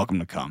Vegas, you're welcome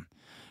to come.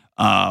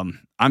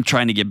 I'm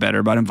trying to get better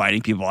about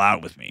inviting people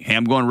out with me. Hey,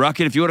 I'm going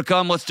rucking. If you want to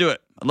come, let's do it.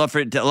 I'd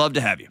love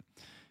to have you.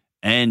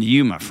 And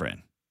you, my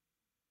friend,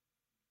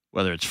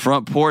 whether it's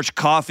front porch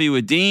coffee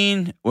with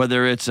Dean,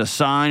 whether it's a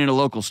sign in a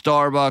local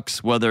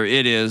Starbucks, whether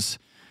it is,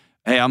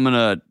 hey, I'm going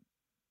to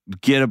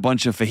get a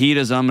bunch of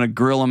fajitas, I'm going to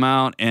grill them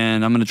out,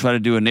 and I'm going to try to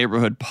do a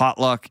neighborhood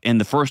potluck.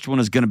 And the first one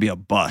is going to be a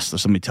bust.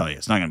 Let me tell you,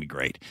 it's not going to be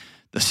great.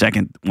 The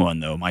second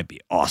one, though, might be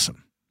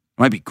awesome.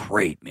 It might be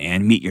great,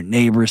 man. Meet your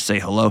neighbors, say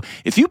hello.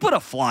 If you put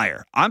a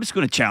flyer, I'm just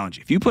going to challenge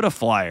you. If you put a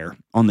flyer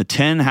on the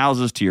 10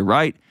 houses to your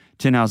right,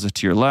 10 houses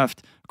to your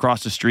left,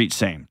 across the street,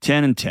 same,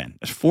 10 and 10.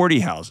 There's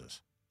 40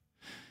 houses.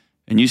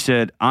 And you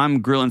said,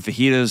 I'm grilling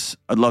fajitas.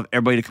 I'd love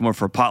everybody to come over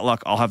for a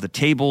potluck. I'll have the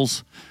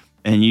tables.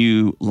 And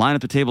you line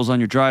up the tables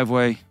on your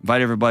driveway,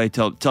 invite everybody,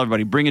 tell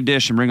everybody, bring a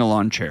dish and bring a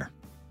lawn chair.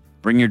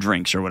 Bring your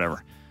drinks or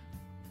whatever.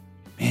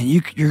 Man,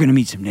 you're going to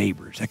meet some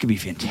neighbors. That could be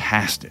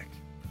fantastic.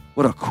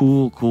 What a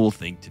cool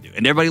thing to do.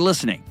 And everybody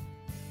listening,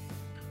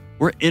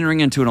 we're entering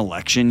into an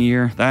election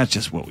year. That's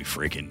just what we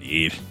freaking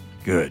need.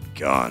 Good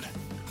God.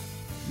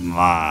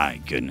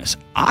 My goodness.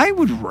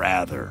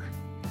 The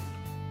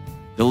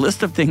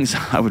list of things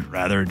I would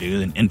rather do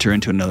than enter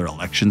into another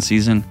election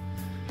season,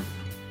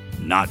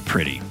 not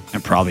pretty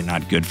and probably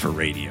not good for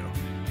radio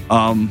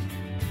or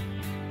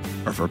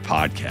for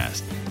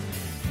podcast.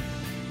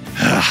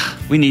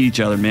 We need each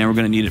other, man. We're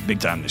going to need it big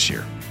time this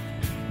year.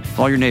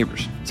 Call your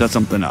neighbors. Set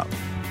something up.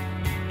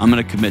 I'm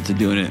going to commit to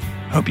doing it.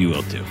 Hope you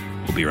will too.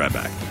 We'll be right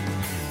back.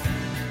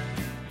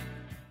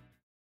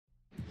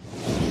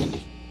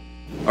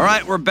 All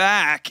right, we're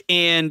back.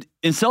 And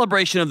in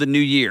celebration of the new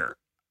year,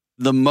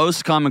 the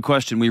most common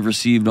question we've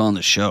received on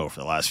the show for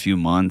the last few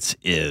months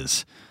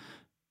is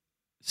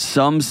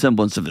some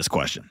semblance of this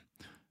question.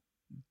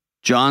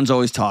 John's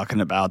always talking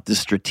about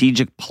this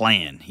strategic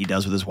plan he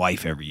does with his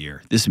wife every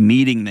year, this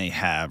meeting they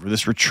have or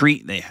this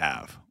retreat they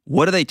have.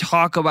 What do they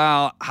talk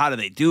about? How do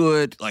they do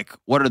it? Like,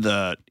 what are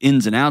the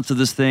ins and outs of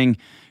this thing?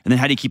 And then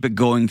how do you keep it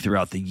going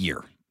throughout the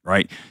year,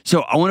 right?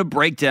 So I want to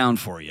break down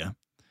for you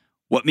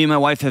what me and my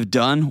wife have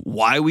done,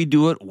 why we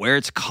do it, where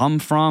it's come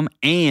from,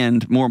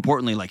 and more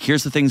importantly, like,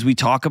 here's the things we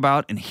talk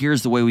about, and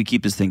here's the way we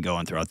keep this thing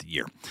going throughout the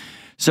year.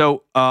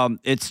 So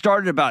it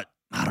started about,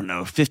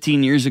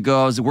 15 years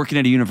ago. I was working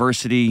at a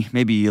university,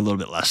 maybe a little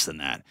bit less than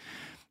that.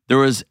 There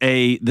was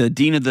the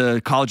dean of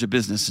the College of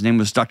Business. His name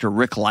was Dr.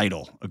 Rick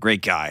Lytle, a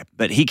great guy.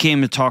 But he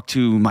came to talk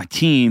to my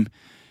team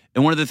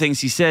And one of the things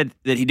he said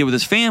that he did with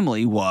his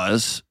family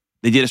was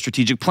they did a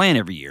strategic plan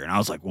every year. And I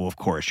was like, well, of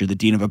course, you're the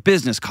dean of a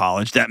business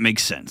college. That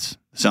makes sense.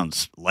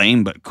 Sounds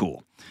lame, but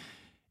cool.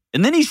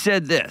 And then he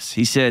said this.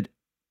 He said,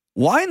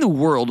 why in the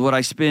world would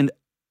I spend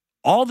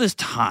all this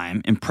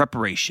time in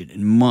preparation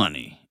and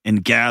money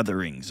and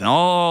gatherings and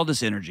all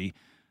this energy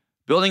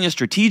building a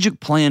strategic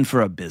plan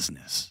for a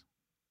business,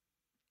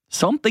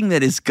 something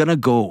that is going to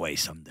go away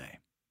someday,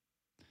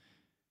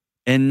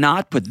 and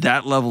not put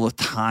that level of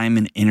time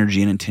and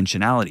energy and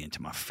intentionality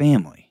into my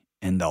family?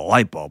 And the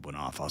light bulb went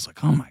off. I was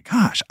like, oh my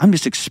gosh, I'm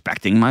just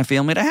expecting my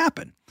family to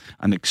happen.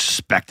 I'm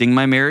expecting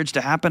my marriage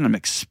to happen. I'm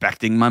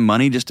expecting my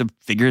money just to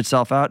figure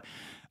itself out.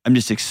 I'm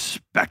just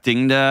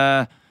expecting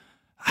to,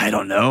 I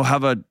don't know,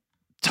 have a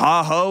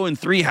Tahoe and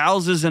 3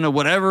 houses and a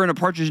whatever and a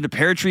partridge in a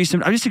pear tree.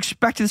 I'm just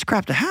expecting this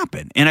crap to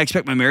happen. And I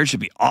expect my marriage to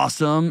be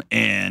awesome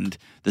and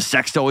the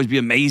sex to always be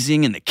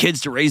amazing and the kids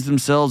to raise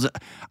themselves.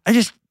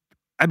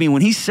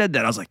 When he said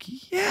that, I was like,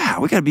 yeah,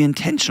 we got to be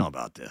intentional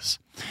about this.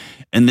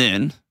 And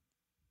then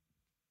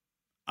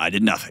I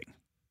did nothing.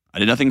 I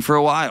did nothing for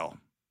a while.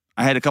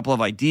 I had a couple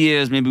of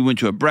ideas. Maybe we went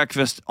to a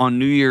breakfast on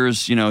New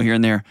Year's, here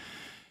and there.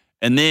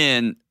 And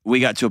then we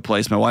got to a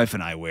place, my wife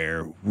and I,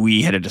 where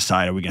we had to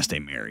decide, are we going to stay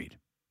married?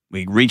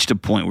 We reached a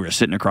point where we were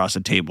sitting across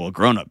a table, a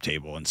grown-up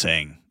table, and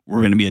saying, we're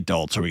going to be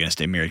adults, or are we going to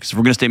stay married? Because if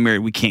we're going to stay married,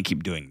 we can't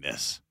keep doing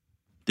this.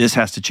 This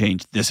has to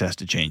change. This has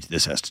to change.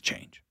 This has to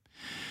change.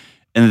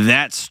 And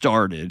that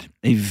started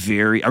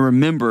I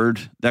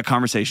remembered that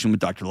conversation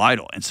with Dr.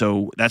 Lytle. And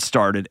so that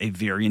started a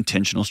very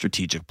intentional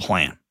strategic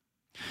plan.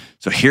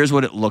 So here's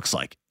what it looks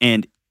like.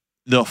 And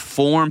the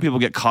form, people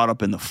get caught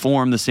up in the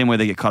form the same way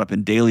they get caught up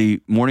in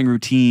daily morning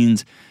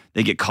routines.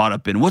 They get caught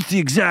up in what's the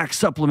exact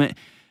supplement.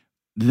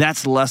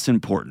 That's less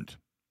important.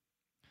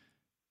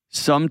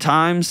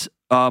 Sometimes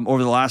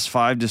over the last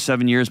 5 to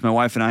 7 years, my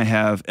wife and I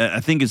have, I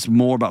think it's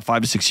more about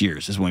 5 to 6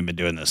 years is when we've been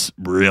doing this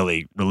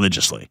really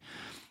religiously.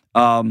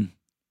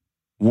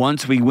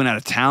 Once we went out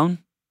of town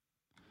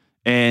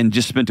and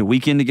just spent a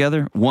weekend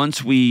together.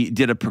 Once we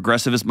did a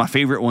progressivist. My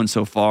favorite one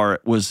so far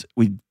was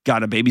we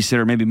got a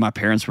babysitter. Maybe my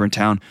parents were in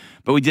town,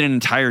 but we did an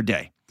entire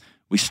day.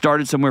 We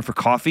started somewhere for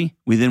coffee.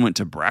 We then went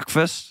to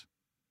breakfast.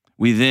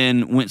 We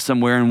then went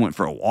somewhere and went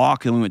for a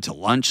walk. And we went to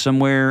lunch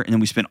somewhere. And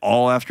then we spent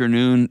all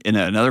afternoon in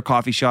another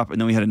coffee shop.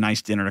 And then we had a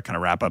nice dinner to kind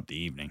of wrap up the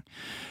evening.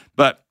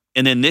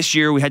 And then this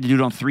year we had to do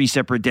it on 3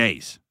 separate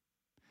days.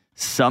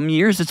 Some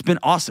years it's been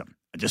awesome.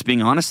 Just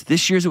being honest,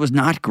 this year's it was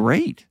not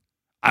great.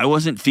 I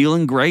wasn't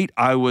feeling great.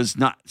 I was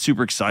not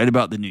super excited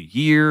about the new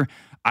year.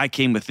 I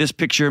came with this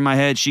picture in my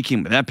head. She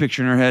came with that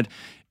picture in her head.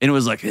 And it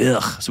was like,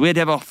 ugh. So we had to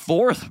have a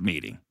 4th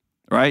meeting,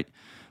 right?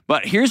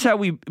 But here's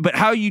how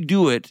you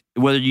do it,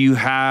 whether you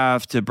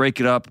have to break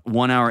it up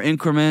 1-hour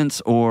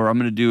increments, or I'm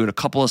going to do it a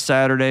couple of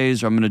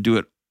Saturdays, or we're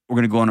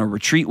going to go on a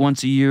retreat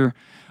once a year,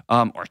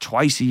 or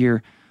twice a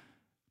year.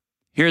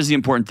 Here's the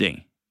important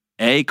thing.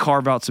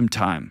 Carve out some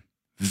time,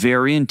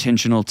 very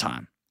intentional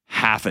time,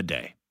 half a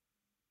day.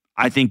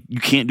 I think you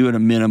can't do it a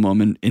minimum,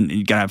 and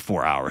you got to have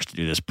 4 hours to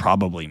do this,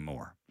 probably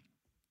more.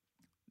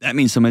 That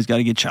means somebody's got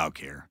to get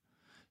childcare.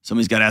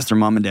 Somebody's got to ask their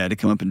mom and dad to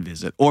come up and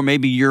visit. Or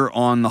maybe you're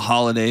on the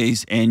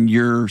holidays and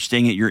you're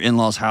staying at your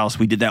in-laws' house.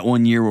 We did that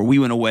one year where we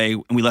went away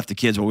and we left the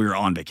kids while we were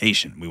on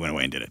vacation. We went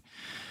away and did it.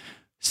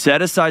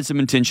 Set aside some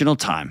intentional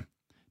time.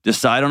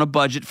 Decide on a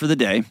budget for the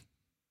day.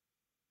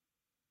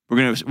 We're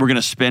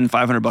gonna spend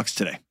 $500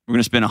 today. We're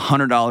gonna spend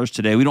 $100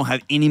 today. We don't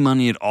have any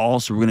money at all,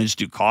 so we're gonna just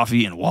do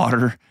coffee and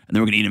water, and then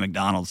we're gonna eat at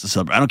McDonald's to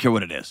celebrate. I don't care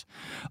what it is.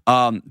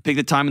 Pick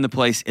the time and the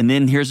place, and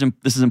then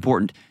this is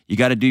important. You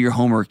got to do your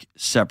homework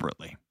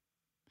separately.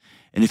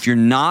 And if you're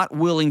not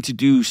willing to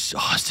do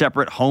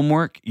separate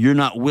homework, you're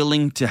not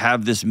willing to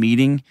have this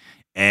meeting,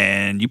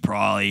 and you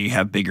probably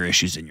have bigger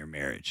issues in your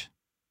marriage.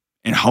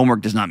 And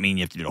homework does not mean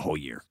you have to do the whole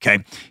year.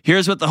 Okay,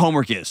 here's what the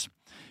homework is.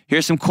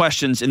 Here's some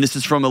questions, and this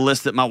is from a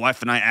list that my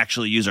wife and I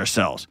actually use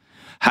ourselves.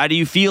 How do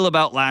you feel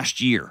about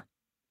last year?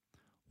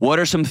 What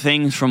are some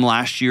things from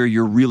last year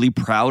you're really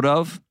proud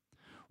of?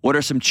 What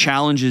are some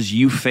challenges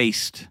you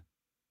faced?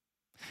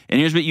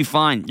 And here's what you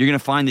find. You're going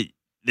to find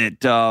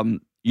that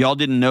y'all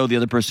didn't know the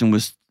other person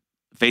was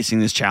facing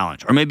this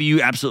challenge. Or maybe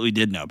you absolutely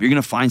did know, but you're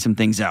going to find some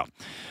things out.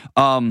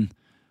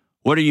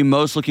 What are you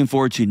most looking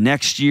forward to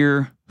next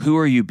year? Who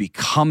are you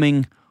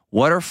becoming?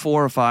 What are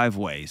 4 or 5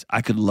 ways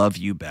I could love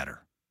you better?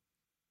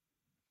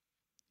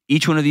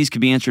 Each one of these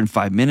could be answered in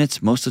 5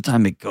 minutes. Most of the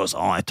time it goes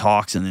on, it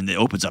talks, and then it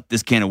opens up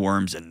this can of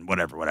worms and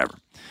whatever.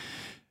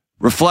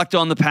 Reflect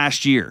on the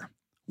past year.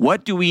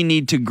 What do we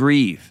need to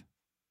grieve?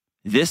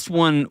 This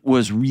one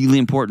was really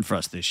important for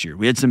us this year.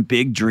 We had some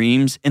big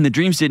dreams, and the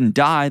dreams didn't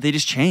die. They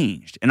just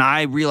changed. And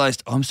I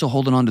realized, I'm still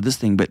holding on to this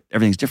thing, but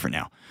everything's different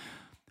now.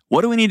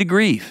 What do we need to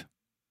grieve?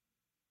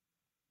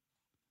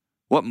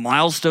 What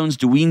milestones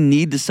do we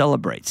need to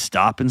celebrate?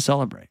 Stop and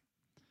celebrate.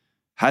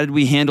 How did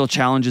we handle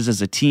challenges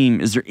as a team?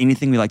 Is there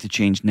anything we'd like to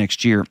change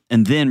next year?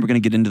 And then we're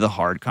going to get into the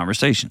hard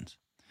conversations.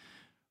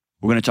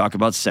 We're going to talk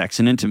about sex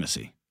and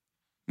intimacy.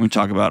 We're going to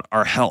talk about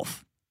our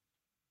health.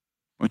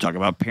 We're going to talk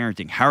about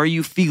parenting. How are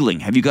you feeling?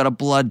 Have you got a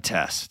blood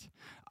test?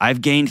 I've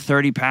gained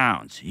 30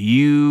 pounds.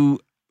 You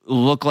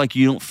look like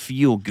you don't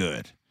feel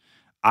good.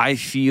 I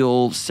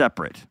feel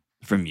separate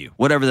from you,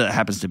 whatever that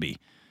happens to be.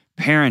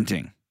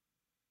 Parenting.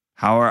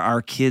 How are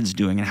our kids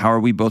doing, and how are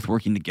we both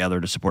working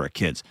together to support our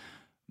kids?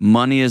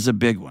 Money is a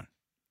big one.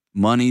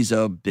 Money's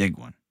a big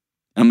one.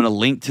 I'm going to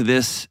link to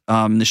this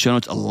in the show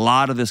notes. A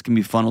lot of this can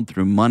be funneled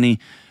through money.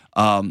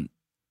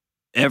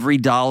 Every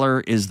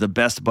Dollar is the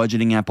best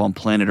budgeting app on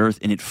planet Earth,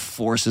 and it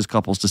forces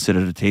couples to sit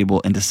at a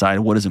table and decide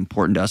what is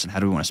important to us and how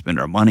do we want to spend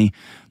our money.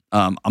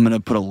 I'm going to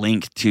put a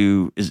link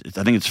to,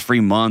 I think it's free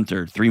month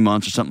or 3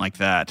 months or something like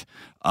that,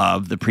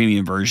 of the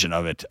premium version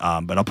of it.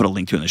 But I'll put a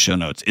link to it in the show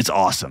notes. It's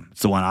awesome.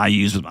 It's the one I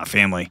use with my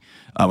family,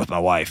 with my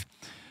wife.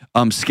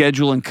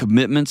 Schedule and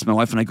commitments. My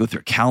wife and I go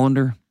through a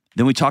calendar.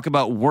 Then we talk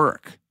about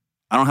work.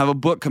 I don't have a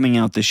book coming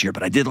out this year,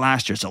 but I did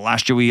last year. So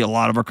last year, a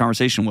lot of our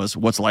conversation was,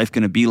 what's life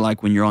going to be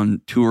like when you're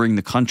on touring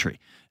the country?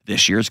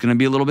 This year, it's going to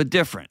be a little bit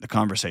different, the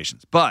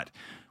conversations. But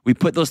we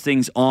put those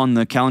things on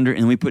the calendar,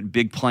 and we put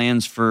big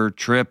plans for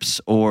trips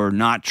or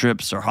not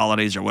trips or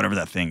holidays or whatever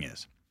that thing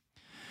is.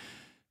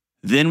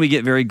 Then we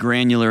get very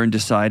granular and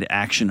decide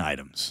action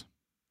items.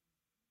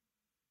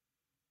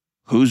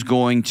 Who's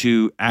going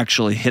to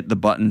actually hit the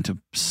button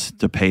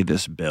to pay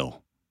this bill?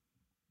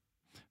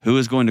 Who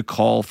is going to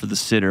call for the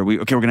sitter?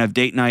 We're going to have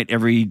date night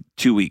every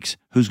 2 weeks.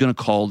 Who's going to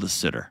call the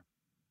sitter?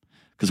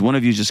 Because one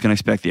of you is just going to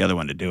expect the other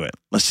one to do it.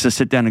 Let's just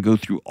sit down and go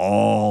through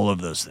all of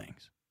those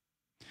things.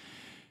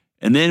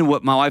 And then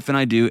what my wife and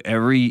I do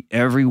every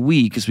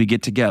week as we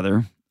get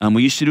together,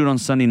 we used to do it on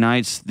Sunday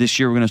nights. This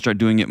year, we're going to start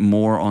doing it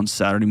more on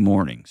Saturday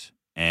mornings.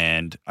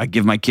 And I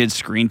give my kids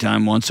screen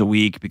time once a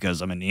week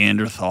because I'm a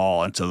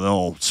Neanderthal, and so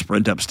they'll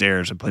sprint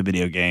upstairs and play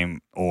video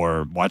game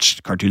or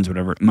watch cartoons or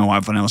whatever. My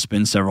wife and I will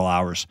spend several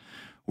hours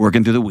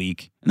working through the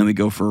week, and then we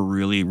go for a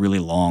really, really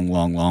long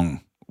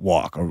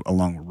walk, or a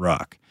long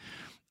ruck.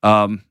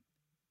 And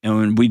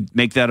when we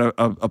make that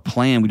a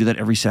plan, we do that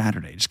every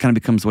Saturday. It just kind of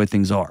becomes the way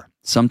things are.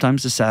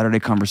 Sometimes the Saturday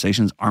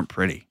conversations aren't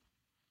pretty.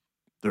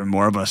 They're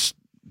more of us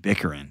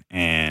bickering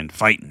and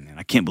fighting, and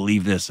I can't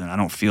believe this, and I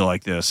don't feel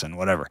like this, and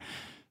whatever.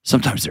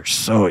 Sometimes they're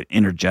so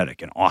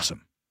energetic and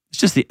awesome.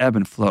 It's just the ebb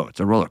and flow. It's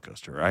a roller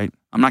coaster, right?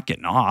 I'm not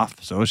getting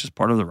off, so it's just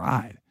part of the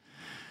ride.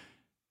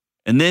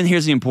 And then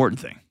here's the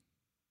important thing.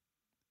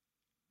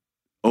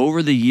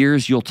 Over the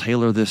years, you'll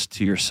tailor this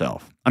to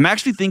yourself. I'm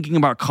actually thinking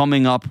about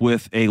coming up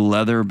with a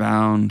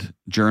leather-bound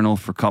journal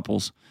for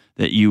couples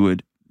that you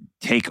would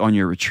take on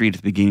your retreat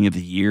at the beginning of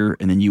the year,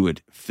 and then you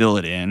would fill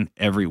it in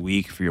every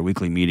week for your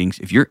weekly meetings.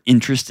 If you're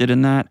interested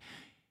in that,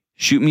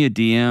 shoot me a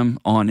DM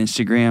on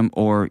Instagram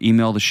or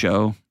email the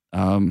show,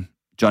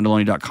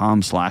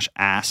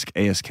 johndeloney.com/ask,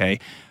 ASK.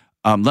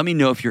 Let me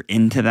know if you're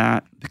into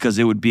that, because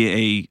it would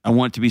be I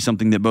want it to be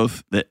something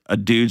that a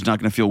dude's not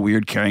going to feel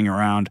weird carrying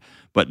around,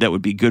 but that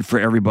would be good for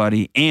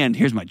everybody. And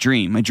here's my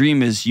dream. My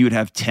dream is you would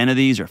have 10 of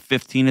these or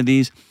 15 of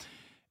these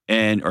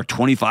or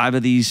 25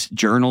 of these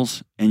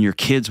journals, and your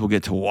kids will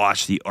get to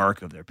watch the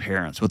arc of their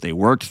parents, what they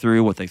worked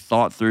through, what they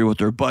thought through, what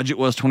their budget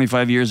was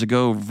 25 years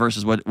ago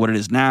versus what it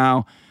is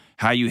now,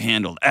 how you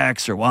handled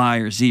X or Y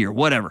or Z or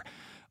whatever.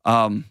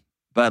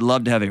 But I'd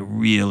love to have a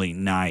really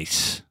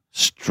nice,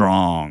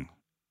 strong,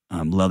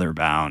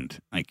 leather-bound,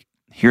 like,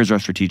 here's our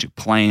strategic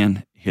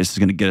plan. This is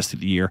going to get us through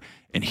the year.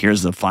 And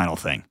here's the final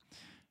thing.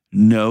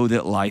 Know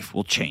that life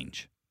will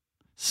change.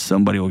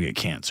 Somebody will get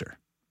cancer.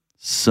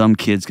 Some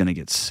kid's going to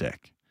get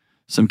sick.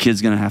 Some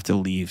kid's going to have to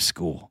leave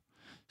school.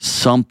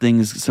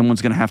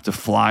 Someone's going to have to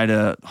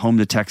fly home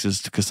to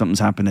Texas because something's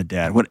happened to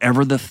dad.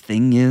 Whatever the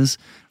thing is,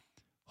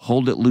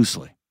 hold it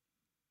loosely.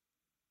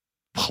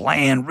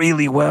 Plan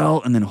really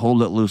well and then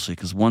hold it loosely,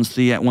 because once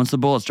the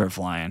bullets start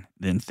flying,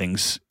 then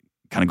things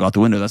kind of go out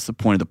the window. That's the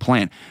point of the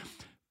plan.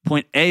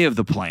 Point A of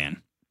the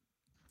plan.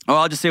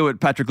 I'll just say what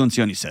Patrick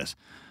Lencioni says.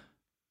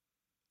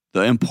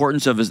 The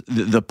importance of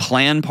the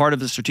plan part of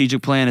the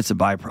strategic plan, it's a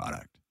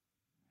byproduct.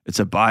 It's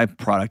a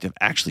byproduct of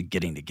actually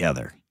getting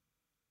together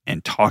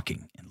and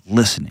talking and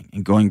listening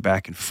and going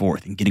back and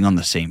forth and getting on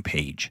the same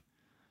page.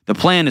 The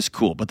plan is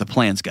cool, but the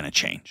plan's going to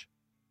change.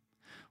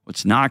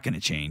 What's not going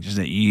to change is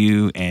that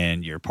you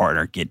and your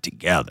partner get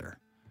together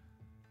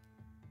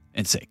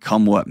and say,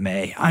 come what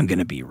may, I'm going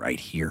to be right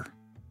here.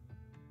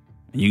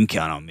 And you can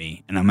count on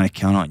me, and I'm going to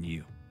count on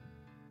you.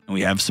 And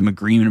we have some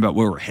agreement about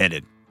where we're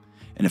headed.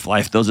 And if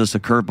life throws us a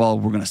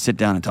curveball, we're going to sit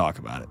down and talk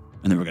about it.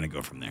 And then we're going to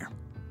go from there.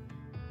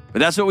 But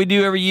that's what we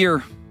do every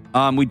year.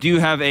 We do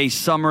have a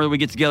summer that we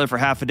get together for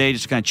half a day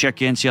just to kind of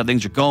check in, see how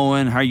things are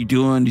going. How are you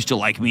doing? Do you still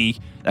like me?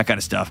 That kind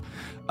of stuff.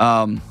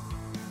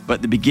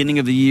 But the beginning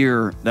of the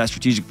year, that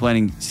strategic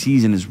planning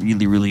season is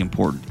really, really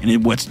important.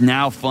 And what's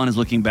now fun is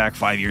looking back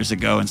 5 years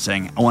ago and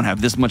saying, I want to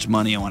have this much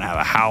money. I want to have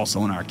a house. I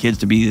want our kids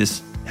to be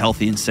this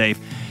healthy and safe.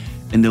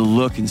 And to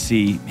look and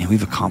see, man,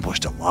 we've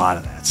accomplished a lot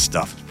of that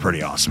stuff. It's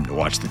pretty awesome to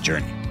watch the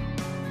journey.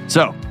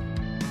 So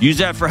use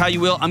that for how you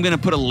will. I'm going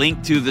to put a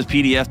link to the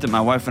PDF that my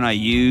wife and I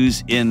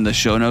use in the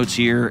show notes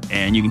here,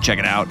 and you can check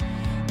it out.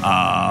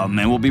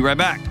 And we'll be right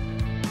back.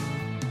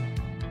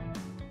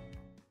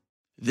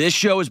 This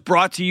show is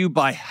brought to you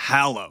by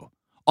Hallow.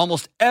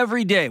 Almost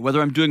every day,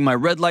 whether I'm doing my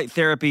red light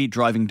therapy,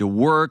 driving to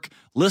work,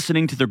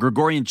 listening to the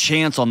Gregorian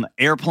chants on the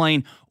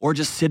airplane, or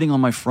just sitting on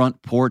my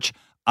front porch,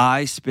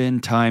 I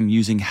spend time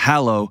using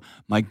Hallow,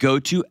 my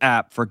go-to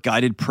app for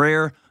guided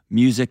prayer,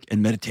 music,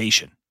 and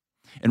meditation.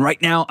 And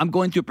right now, I'm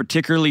going through a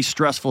particularly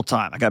stressful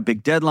time. I got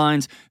big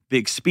deadlines,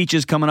 big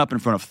speeches coming up in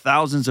front of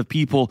thousands of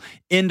people,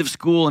 end of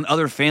school and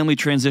other family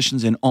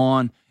transitions, and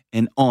on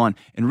and on.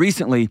 And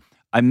recently,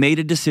 I made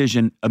a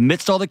decision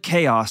amidst all the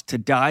chaos to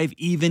dive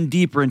even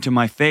deeper into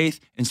my faith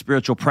and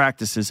spiritual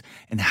practices,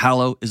 and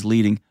Hallow is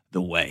leading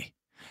the way.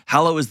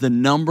 Hallow is the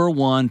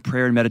 #1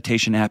 prayer and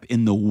meditation app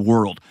in the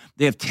world.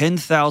 They have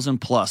 10,000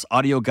 plus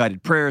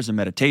audio-guided prayers and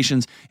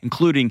meditations,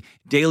 including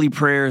daily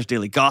prayers,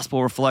 daily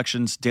gospel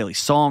reflections, daily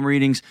psalm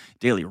readings,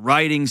 daily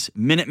writings,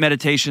 minute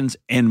meditations,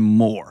 and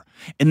more.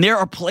 And there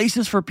are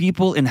places for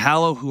people in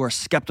Hallow who are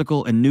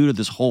skeptical and new to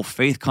this whole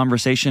faith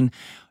conversation.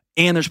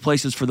 And there's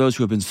places for those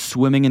who have been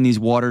swimming in these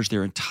waters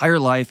their entire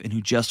life and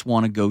who just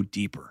want to go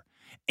deeper.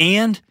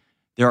 And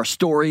there are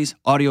stories,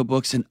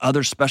 audiobooks, and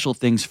other special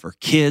things for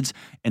kids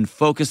and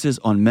focuses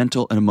on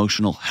mental and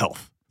emotional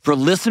health. For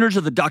listeners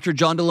of the Dr.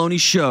 John Deloney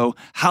Show,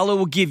 Hallow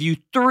will give you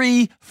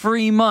 3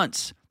 free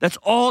months. That's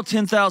all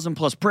 10,000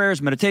 plus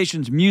prayers,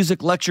 meditations,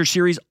 music, lecture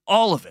series,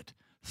 all of it.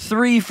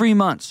 3 free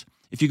months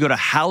if you go to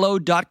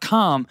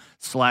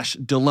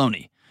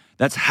hallow.com/Deloney.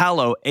 That's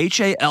Hallow,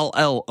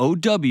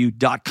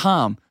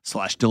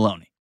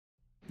 HALLOW.com/Deloney.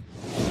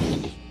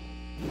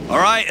 All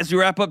right, as we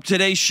wrap up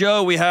today's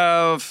show, we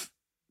have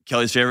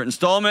Kelly's favorite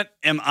installment,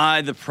 Am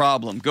I the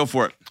Problem? Go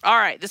for it. All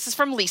right, this is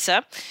from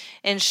Lisa,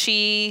 and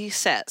she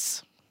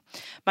says,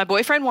 my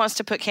boyfriend wants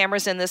to put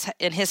cameras in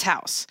his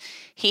house.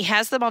 He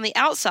has them on the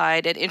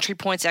outside at entry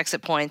points,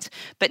 exit points,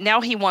 but now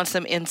he wants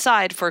them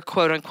inside for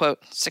quote-unquote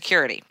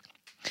security.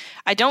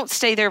 I don't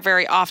stay there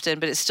very often,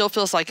 but it still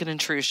feels like an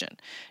intrusion.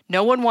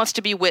 No one wants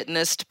to be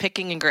witnessed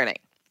picking and grinning.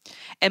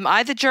 Am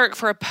I the jerk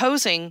for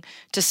opposing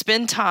to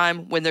spend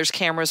time when there's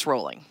cameras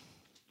rolling?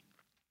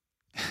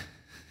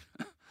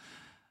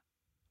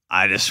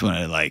 I just want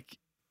to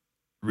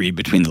read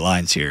between the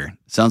lines here.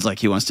 Sounds like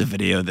he wants to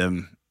video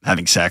them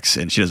having sex,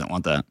 and she doesn't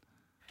want that.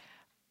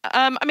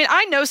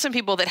 I know some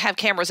people that have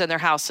cameras in their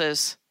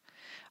houses.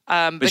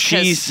 But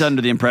she's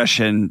under the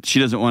impression she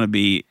doesn't want to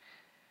be.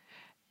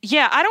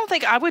 Yeah, I don't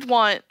think I would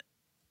want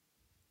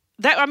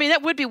that. I mean,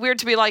 that would be weird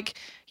to be like,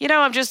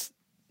 I'm just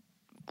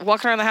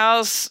walking around the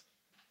house,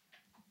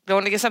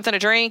 going to get something to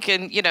drink,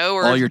 and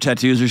or all your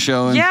tattoos are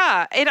showing.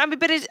 Yeah, and I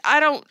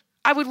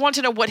would want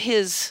to know what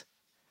his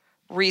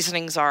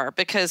reasonings are,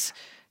 because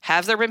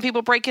have there been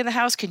people break in the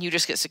house? Can you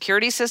just get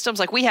security systems?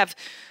 Like, we have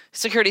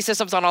security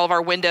systems on all of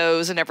our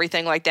windows and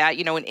everything like that,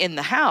 and in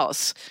the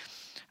house.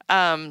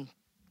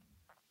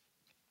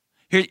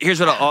 Here's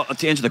what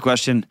to answer the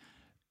question.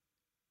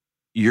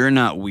 You're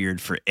not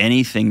weird for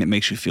anything that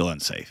makes you feel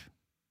unsafe,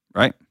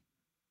 right?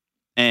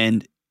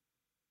 And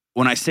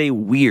when I say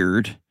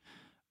weird,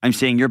 I'm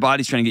saying your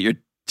body's trying to get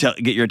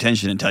your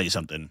attention and tell you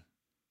something.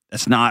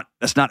 That's not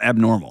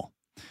abnormal.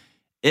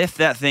 If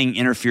that thing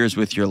interferes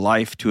with your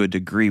life to a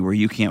degree where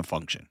you can't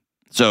function.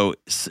 So,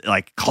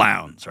 like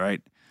clowns,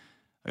 right?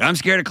 I'm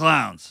scared of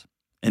clowns.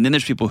 And then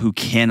there's people who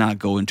cannot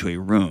go into a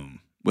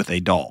room with a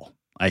doll.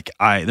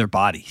 Their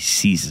body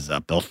seizes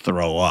up. They'll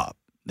throw up.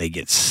 They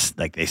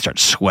start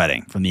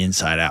sweating from the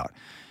inside out.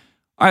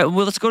 All right,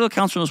 well, let's go to the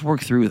counselor. Let's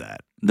work through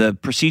that. The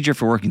procedure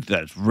for working through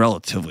that is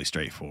relatively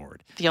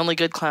straightforward. The only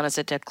good clown is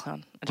a dead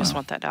clown. I just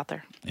want that out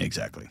there.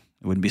 Exactly.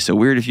 It wouldn't be so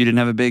weird if you didn't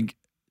have a big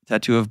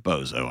tattoo of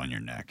Bozo on your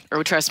neck.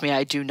 Or trust me,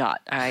 I do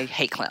not. I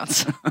hate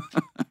clowns.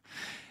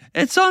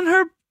 It's on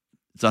her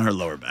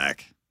lower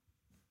back.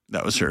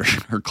 That was her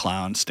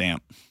clown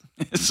stamp.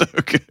 It's so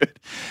good.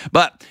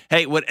 But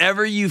hey,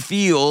 whatever you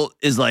feel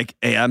is like,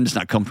 hey, I'm just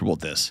not comfortable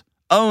with this.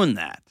 Own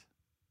that.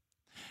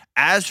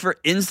 As for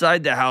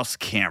inside the house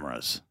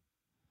cameras,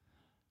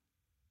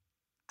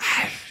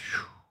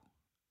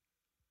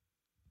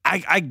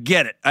 I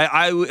get it.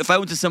 If I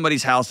went to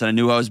somebody's house and I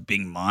knew I was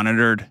being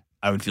monitored,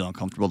 I would feel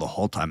uncomfortable the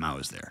whole time I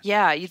was there.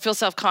 Yeah, you'd feel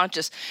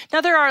self-conscious.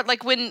 Now there are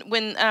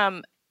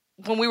when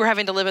we were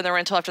having to live in the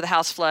rental after the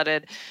house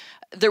flooded,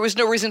 there was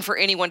no reason for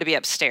anyone to be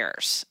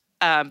upstairs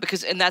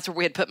because that's where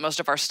we had put most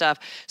of our stuff.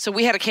 So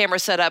we had a camera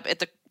set up at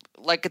the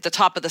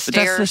top of the stairs.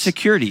 But that's the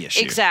security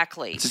issue.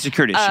 Exactly. It's a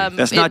security issue.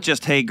 That's not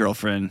just, hey,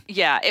 girlfriend.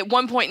 Yeah. At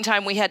one point in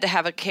time, we had to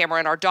have a camera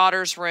in our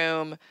daughter's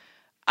room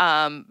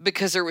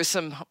because there was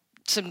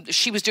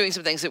she was doing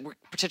some things that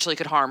potentially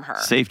could harm her.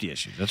 Safety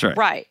issues. That's right.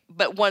 Right.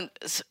 But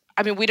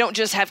we don't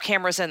just have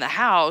cameras in the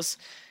house.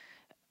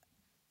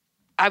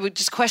 I would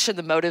just question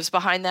the motives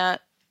behind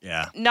that.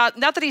 Yeah. Not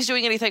that he's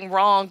doing anything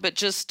wrong, but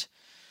just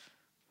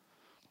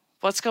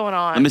what's going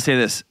on. Let me say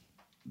this.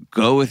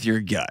 Go with your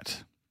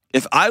gut.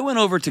 If I went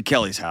over to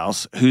Kelly's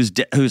house,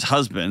 Kelly's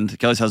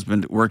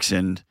husband works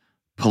in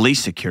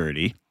police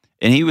security,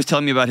 and he was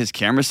telling me about his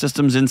camera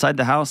systems inside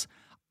the house,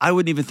 I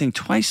wouldn't even think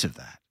twice of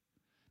that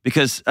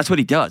because that's what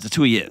he does. That's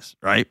who he is,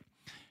 right?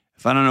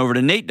 If I went over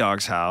to Nate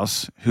Dogg's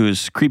house,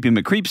 who's Creepy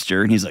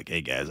McCreepster, and he's like,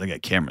 hey, guys, I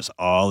got cameras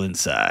all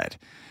inside.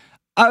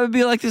 I would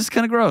be like, this is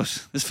kind of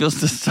gross. This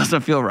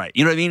doesn't feel right.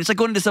 You know what I mean? It's like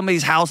going into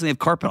somebody's house and they have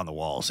carpet on the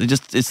walls.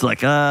 It's like,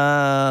 things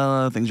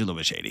are a little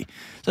bit shady.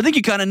 So I think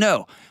you kind of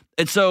know.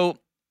 And so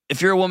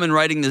if you're a woman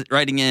writing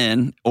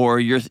in, or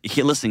you're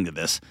listening to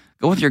this,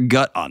 go with your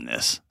gut on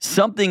this.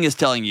 Something is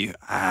telling you,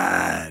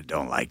 I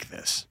don't like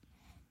this.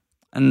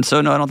 And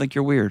so, no, I don't think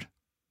you're weird.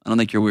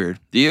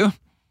 Do you?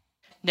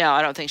 No,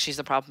 I don't think she's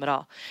the problem at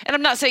all. And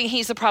I'm not saying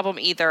he's the problem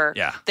either.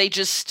 Yeah. They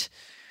just,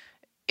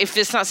 if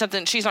it's not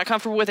something she's not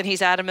comfortable with and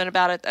he's adamant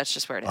about it, that's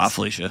just where it is.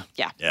 Felicia.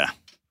 Yeah.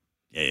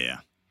 Yeah.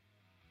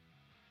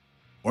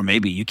 Or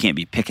maybe you can't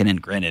be picking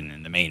and grinning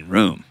in the main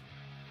room.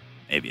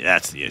 Maybe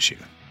that's the issue.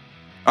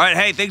 All right,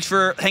 hey, thanks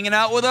for hanging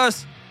out with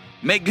us.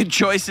 Make good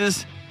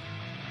choices.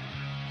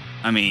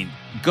 I mean,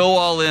 go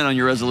all in on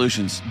your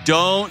resolutions.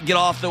 Don't get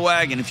off the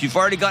wagon. If you've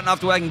already gotten off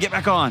the wagon, get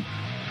back on.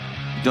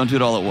 Don't do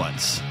it all at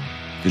once,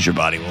 because your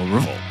body will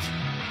revolt.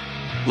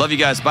 Love you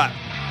guys. Bye.